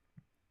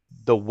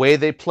 The way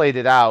they played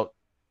it out,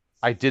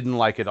 I didn't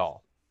like at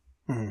all.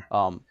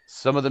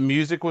 Some of the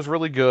music was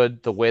really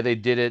good. The way they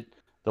did it,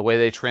 the way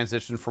they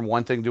transitioned from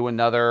one thing to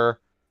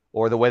another,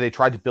 or the way they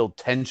tried to build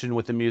tension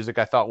with the music,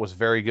 I thought was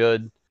very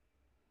good.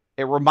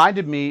 It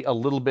reminded me a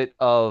little bit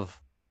of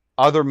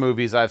other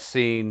movies I've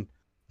seen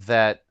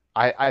that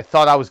I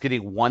thought I was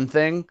getting one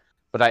thing,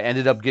 but I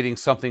ended up getting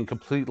something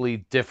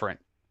completely different.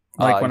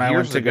 Like when I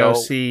went to go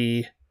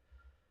see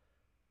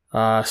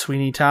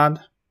Sweeney Todd,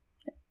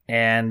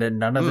 and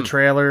none of the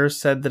trailers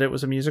said that it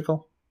was a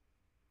musical?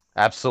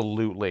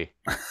 Absolutely.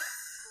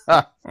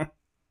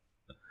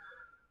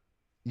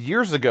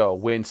 Years ago,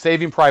 when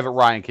Saving Private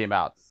Ryan came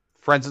out,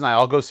 friends and I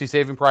all go see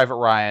Saving Private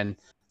Ryan.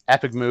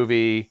 Epic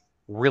movie.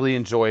 Really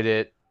enjoyed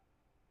it.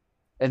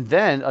 And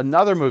then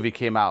another movie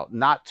came out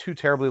not too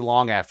terribly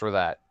long after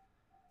that,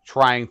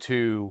 trying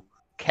to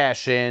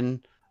cash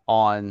in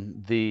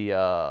on the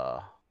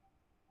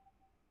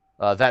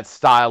that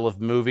style of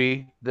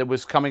movie that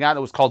was coming out.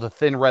 It was called The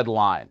Thin Red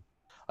Line.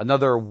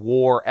 Another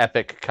war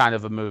epic kind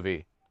of a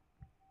movie.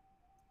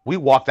 We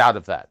walked out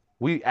of that.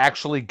 We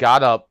actually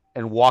got up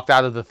and walked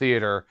out of the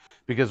theater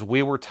because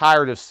we were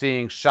tired of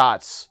seeing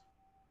shots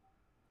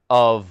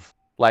of,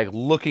 like,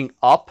 looking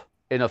up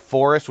in a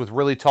forest with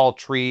really tall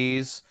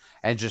trees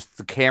and just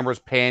the cameras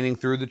panning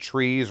through the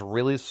trees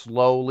really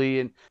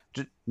slowly and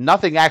just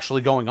nothing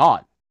actually going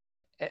on.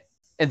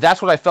 And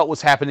that's what I felt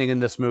was happening in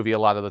this movie a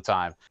lot of the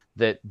time.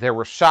 That there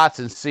were shots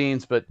and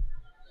scenes, but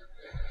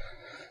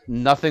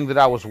nothing that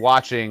I was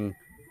watching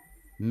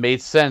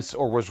made sense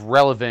or was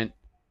relevant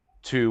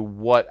to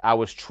what I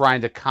was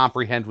trying to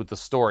comprehend with the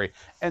story.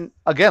 And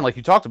again, like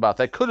you talked about,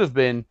 that could have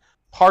been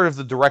part of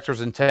the director's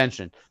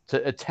intention,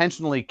 to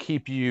intentionally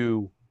keep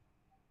you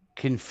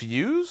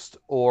confused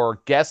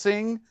or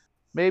guessing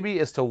maybe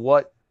as to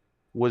what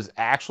was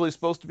actually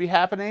supposed to be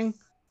happening.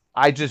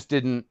 I just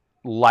didn't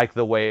like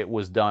the way it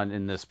was done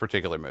in this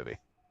particular movie.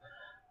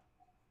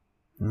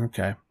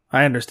 Okay.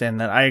 I understand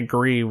that. I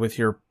agree with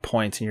your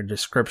points and your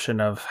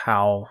description of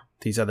how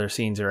these other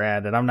scenes are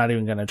added. I'm not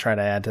even going to try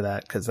to add to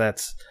that because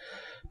that's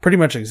pretty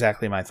much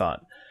exactly my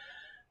thought.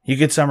 You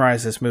could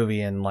summarize this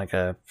movie in like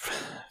a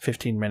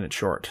 15-minute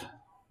short.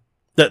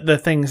 The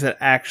things that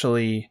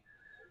actually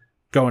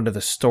go into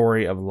the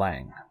story of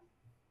Lang.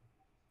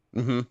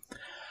 Mm-hmm.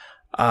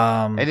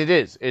 And it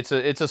is. It's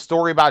a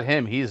story about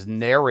him. He's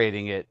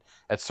narrating it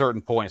at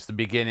certain points, the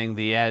beginning,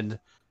 the end.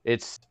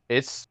 It's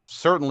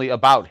certainly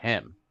about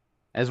him.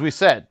 As we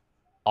said,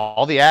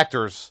 all the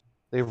actors,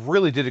 they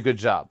really did a good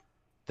job.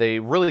 They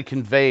really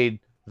conveyed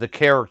the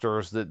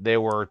characters that they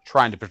were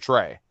trying to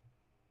portray.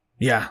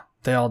 Yeah,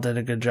 they all did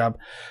a good job.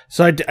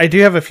 So I do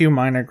have a few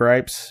minor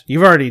gripes.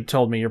 You've already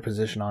told me your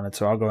position on it,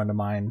 so I'll go into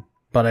mine.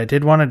 But I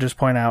did want to just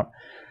point out,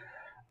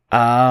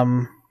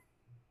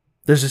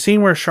 there's a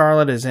scene where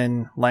Charlotte is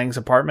in Lang's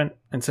apartment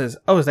and says,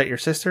 "Oh, is that your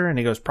sister?" And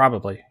he goes,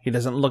 "Probably." He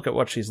doesn't look at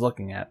what she's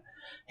looking at.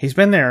 He's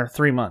been there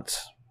 3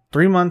 months.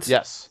 3 months?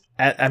 Yes.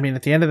 At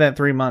the end of that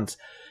 3 months,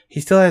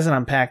 he still hasn't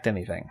unpacked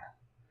anything.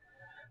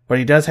 But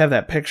he does have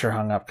that picture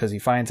hung up because he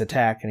finds a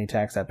tack and he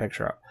tacks that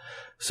picture up.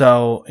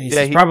 So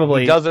he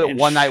probably... He does it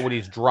one night when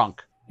he's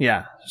drunk.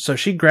 Yeah. So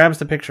she grabs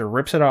the picture,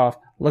 rips it off,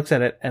 looks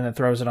at it, and then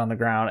throws it on the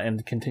ground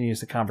and continues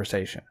the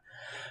conversation.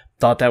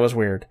 Thought that was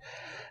weird.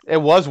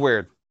 It was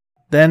weird.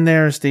 Then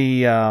there's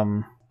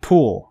the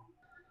pool.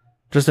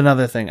 Just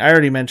another thing. I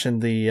already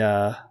mentioned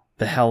the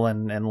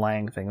Helen and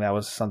Lang thing. That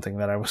was something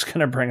that I was going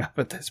to bring up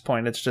at this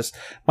point. It's just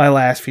my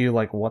last few,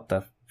 like, what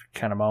the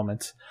kind of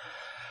moments.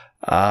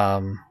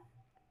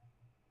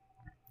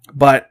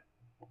 But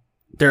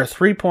there are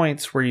 3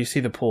 points where you see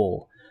the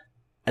pool.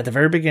 At the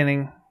very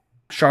beginning,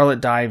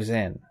 Charlotte dives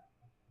in.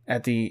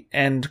 At the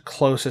end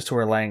closest to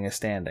where Lang is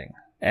standing.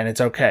 And it's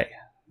okay.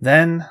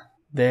 Then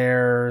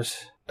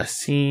there's a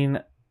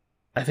scene,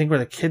 I think, where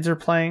the kids are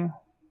playing,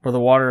 where the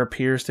water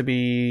appears to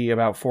be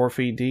about 4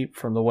 feet deep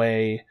from the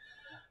way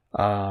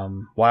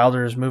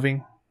Wilder is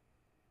moving.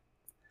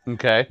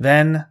 Okay.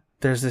 Then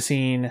there's the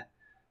scene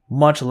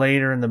much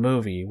later in the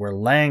movie where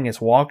Lang is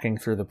walking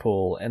through the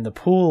pool and the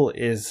pool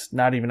is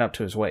not even up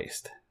to his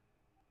waist.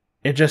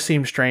 It just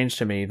seems strange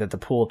to me that the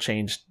pool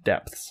changed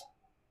depths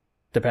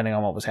depending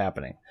on what was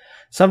happening.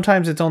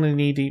 Sometimes it's only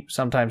knee deep,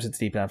 sometimes it's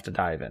deep enough to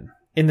dive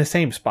in the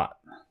same spot.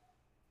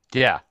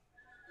 Yeah.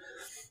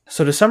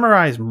 So to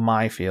summarize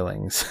my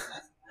feelings,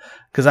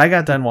 because I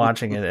got done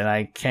watching it and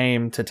I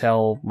came to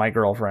tell my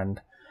girlfriend,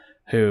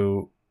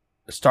 who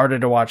started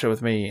to watch it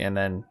with me and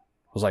then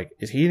was like,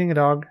 "Is he eating a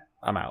dog?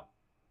 I'm out."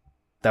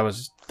 That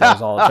was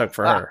all it took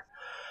for her.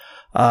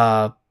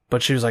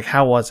 But she was like,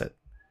 "How was it?"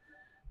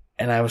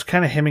 And I was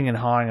kind of hemming and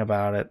hawing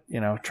about it,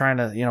 trying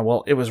to,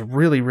 well, it was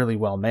really, really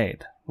well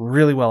made,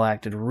 really well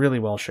acted, really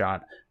well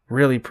shot,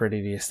 really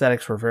pretty. The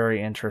aesthetics were very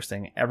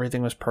interesting.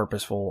 Everything was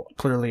purposeful.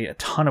 Clearly a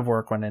ton of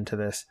work went into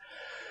this.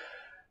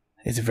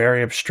 It's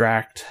very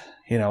abstract.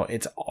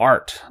 It's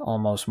art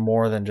almost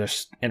more than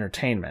just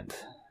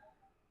entertainment.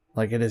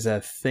 Like, it is a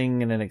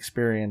thing and an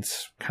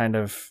experience kind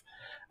of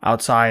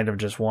outside of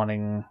just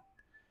wanting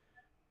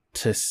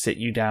to sit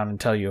you down and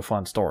tell you a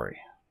fun story.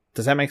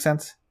 Does that make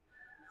sense?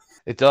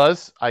 It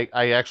does. I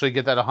actually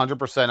get that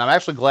 100%. I'm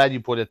actually glad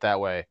you put it that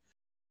way.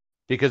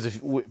 Because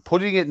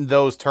putting it in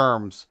those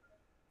terms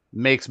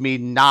makes me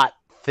not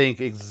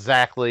think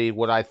exactly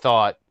what I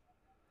thought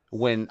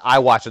when I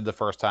watched it the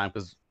first time.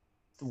 Because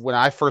when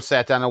I first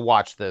sat down and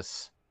watched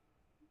this,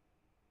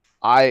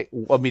 I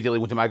immediately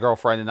went to my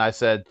girlfriend and I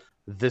said,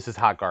 "This is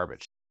hot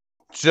garbage."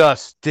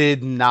 Just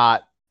did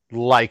not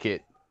like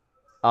it.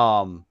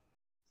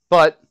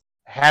 But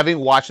having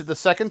watched it the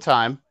second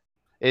time,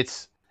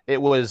 it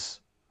was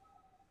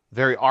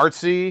very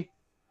artsy.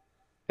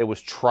 It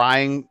was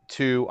trying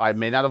to, I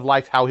may not have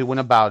liked how he went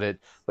about it,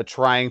 but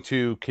trying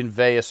to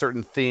convey a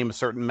certain theme, a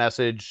certain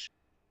message.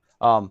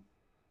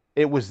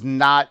 It was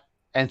not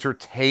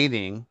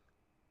entertaining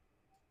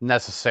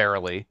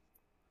necessarily.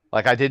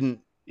 Like, I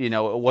didn't, it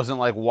wasn't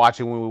like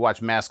watching when we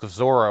watched Mask of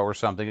Zorro or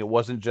something. It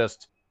wasn't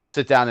just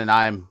sit down and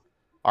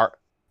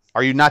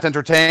are you not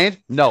entertained?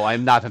 No,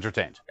 I'm not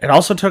entertained. It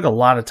also took a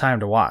lot of time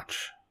to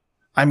watch.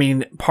 I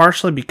mean,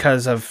 partially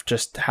because of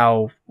just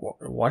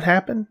what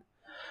happened,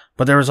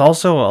 but there was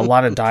also a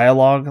lot of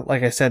dialogue.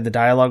 Like I said, the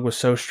dialogue was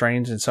so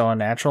strange and so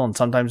unnatural, and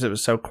sometimes it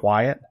was so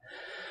quiet.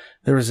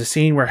 There was a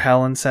scene where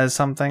Helen says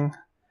something,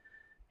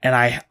 and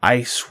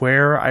I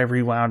swear I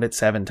rewound it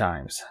 7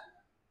 times.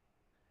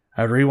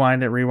 I would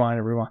rewind it,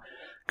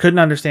 Couldn't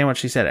understand what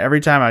she said.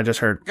 Every time I just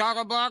heard,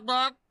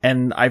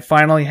 and I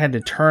finally had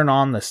to turn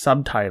on the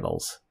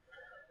subtitles.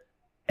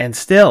 And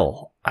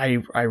still,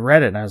 I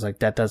read it and I was like,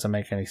 that doesn't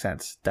make any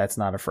sense. That's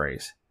not a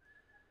phrase.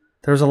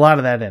 There was a lot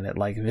of that in it.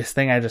 Like, this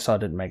thing I just saw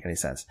didn't make any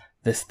sense.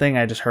 This thing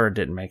I just heard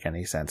didn't make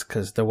any sense.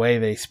 Because the way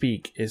they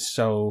speak is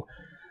so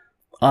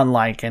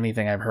unlike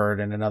anything I've heard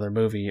in another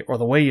movie. Or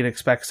the way you'd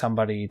expect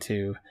somebody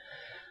to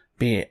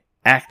be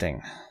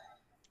acting.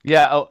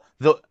 Yeah,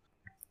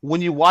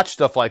 when you watch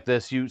stuff like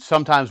this, you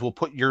sometimes will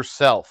put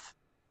yourself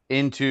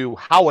into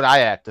how would I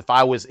act if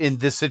I was in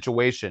this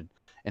situation.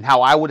 And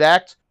how I would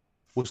act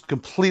was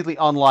completely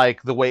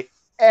unlike the way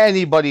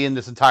anybody in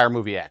this entire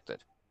movie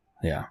acted.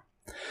 Yeah.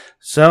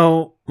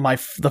 So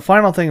the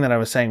final thing that I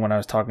was saying when I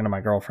was talking to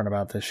my girlfriend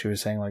about this, she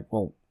was saying like,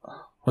 well,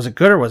 was it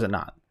good or was it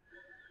not?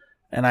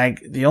 And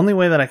the only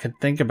way that I could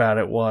think about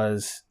it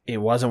was, it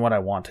wasn't what I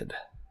wanted.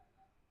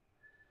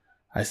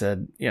 I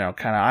said,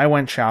 I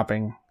went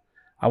shopping.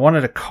 I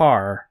wanted a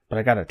car, but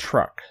I got a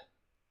truck.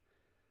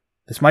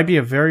 This might be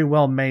a very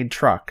well-made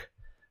truck,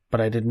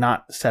 but I did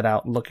not set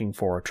out looking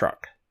for a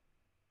truck.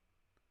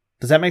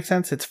 Does that make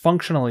sense? It's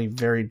functionally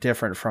very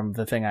different from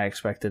the thing I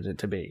expected it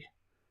to be.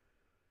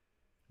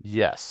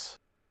 Yes.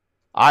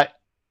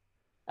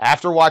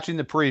 After watching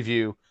the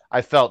preview,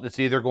 I felt it's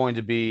either going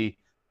to be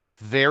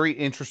a very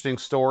interesting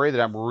story that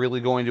I'm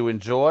really going to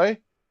enjoy,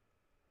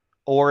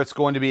 or it's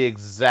going to be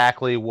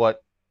exactly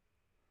what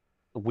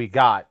we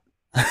got,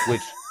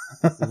 which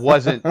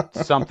wasn't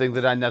something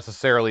that I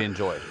necessarily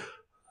enjoyed.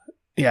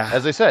 Yeah.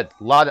 As I said,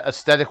 a lot of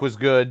aesthetic was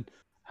good.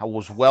 It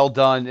was well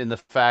done in the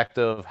fact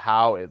of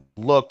how it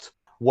looked,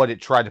 what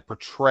it tried to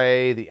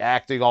portray, the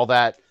acting, all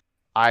that.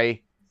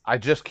 I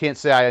just can't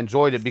say I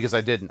enjoyed it because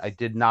I didn't. I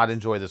did not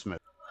enjoy this movie.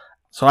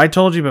 So I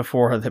told you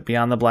before that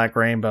Beyond the Black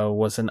Rainbow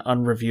was an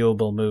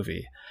unreviewable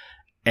movie.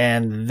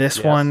 And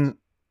this one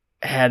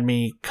had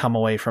me come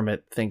away from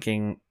it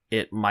thinking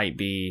it might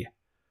be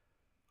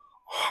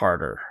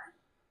harder.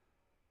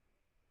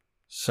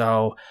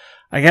 So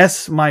I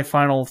guess my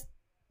final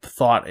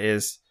thought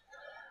is,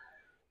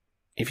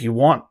 if you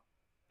want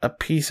a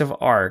piece of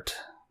art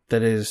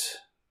that is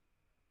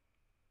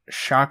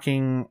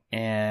shocking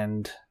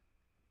and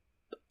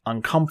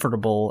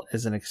uncomfortable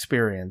as an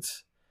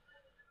experience,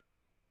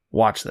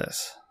 watch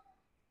this.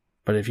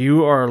 But if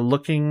you are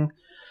looking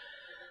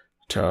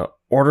to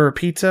order a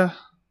pizza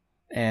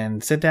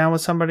and sit down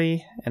with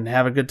somebody and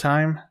have a good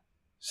time,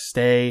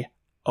 stay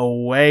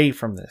away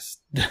from this.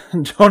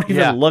 Don't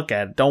even look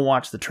at it. Don't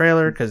watch the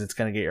trailer because it's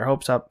going to get your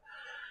hopes up.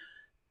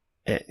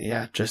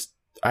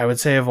 I would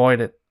say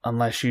avoid it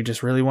unless you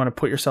just really want to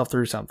put yourself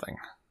through something.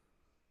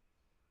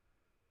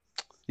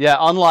 Yeah,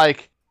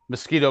 unlike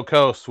Mosquito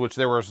Coast, which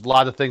there was a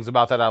lot of things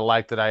about that I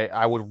liked that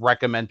I would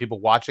recommend people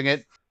watching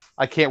it.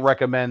 I can't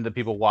recommend that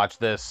people watch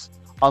this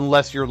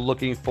unless you're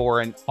looking for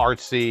an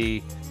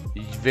artsy,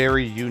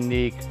 very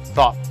unique,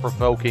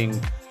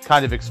 thought-provoking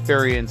kind of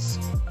experience,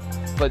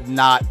 but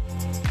not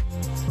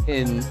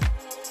in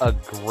a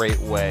great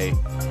way.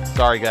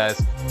 Sorry,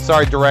 guys.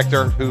 Sorry,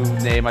 director, whose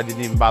name I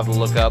didn't even bother to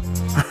look up.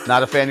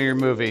 Not a fan of your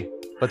movie,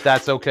 but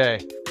that's okay.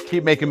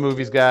 Keep making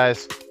movies,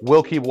 guys.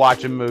 We'll keep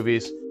watching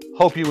movies.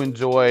 Hope you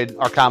enjoyed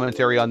our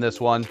commentary on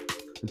this one.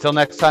 Until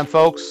next time,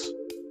 folks,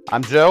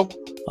 I'm Joe.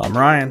 I'm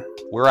Ryan.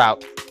 We're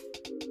out.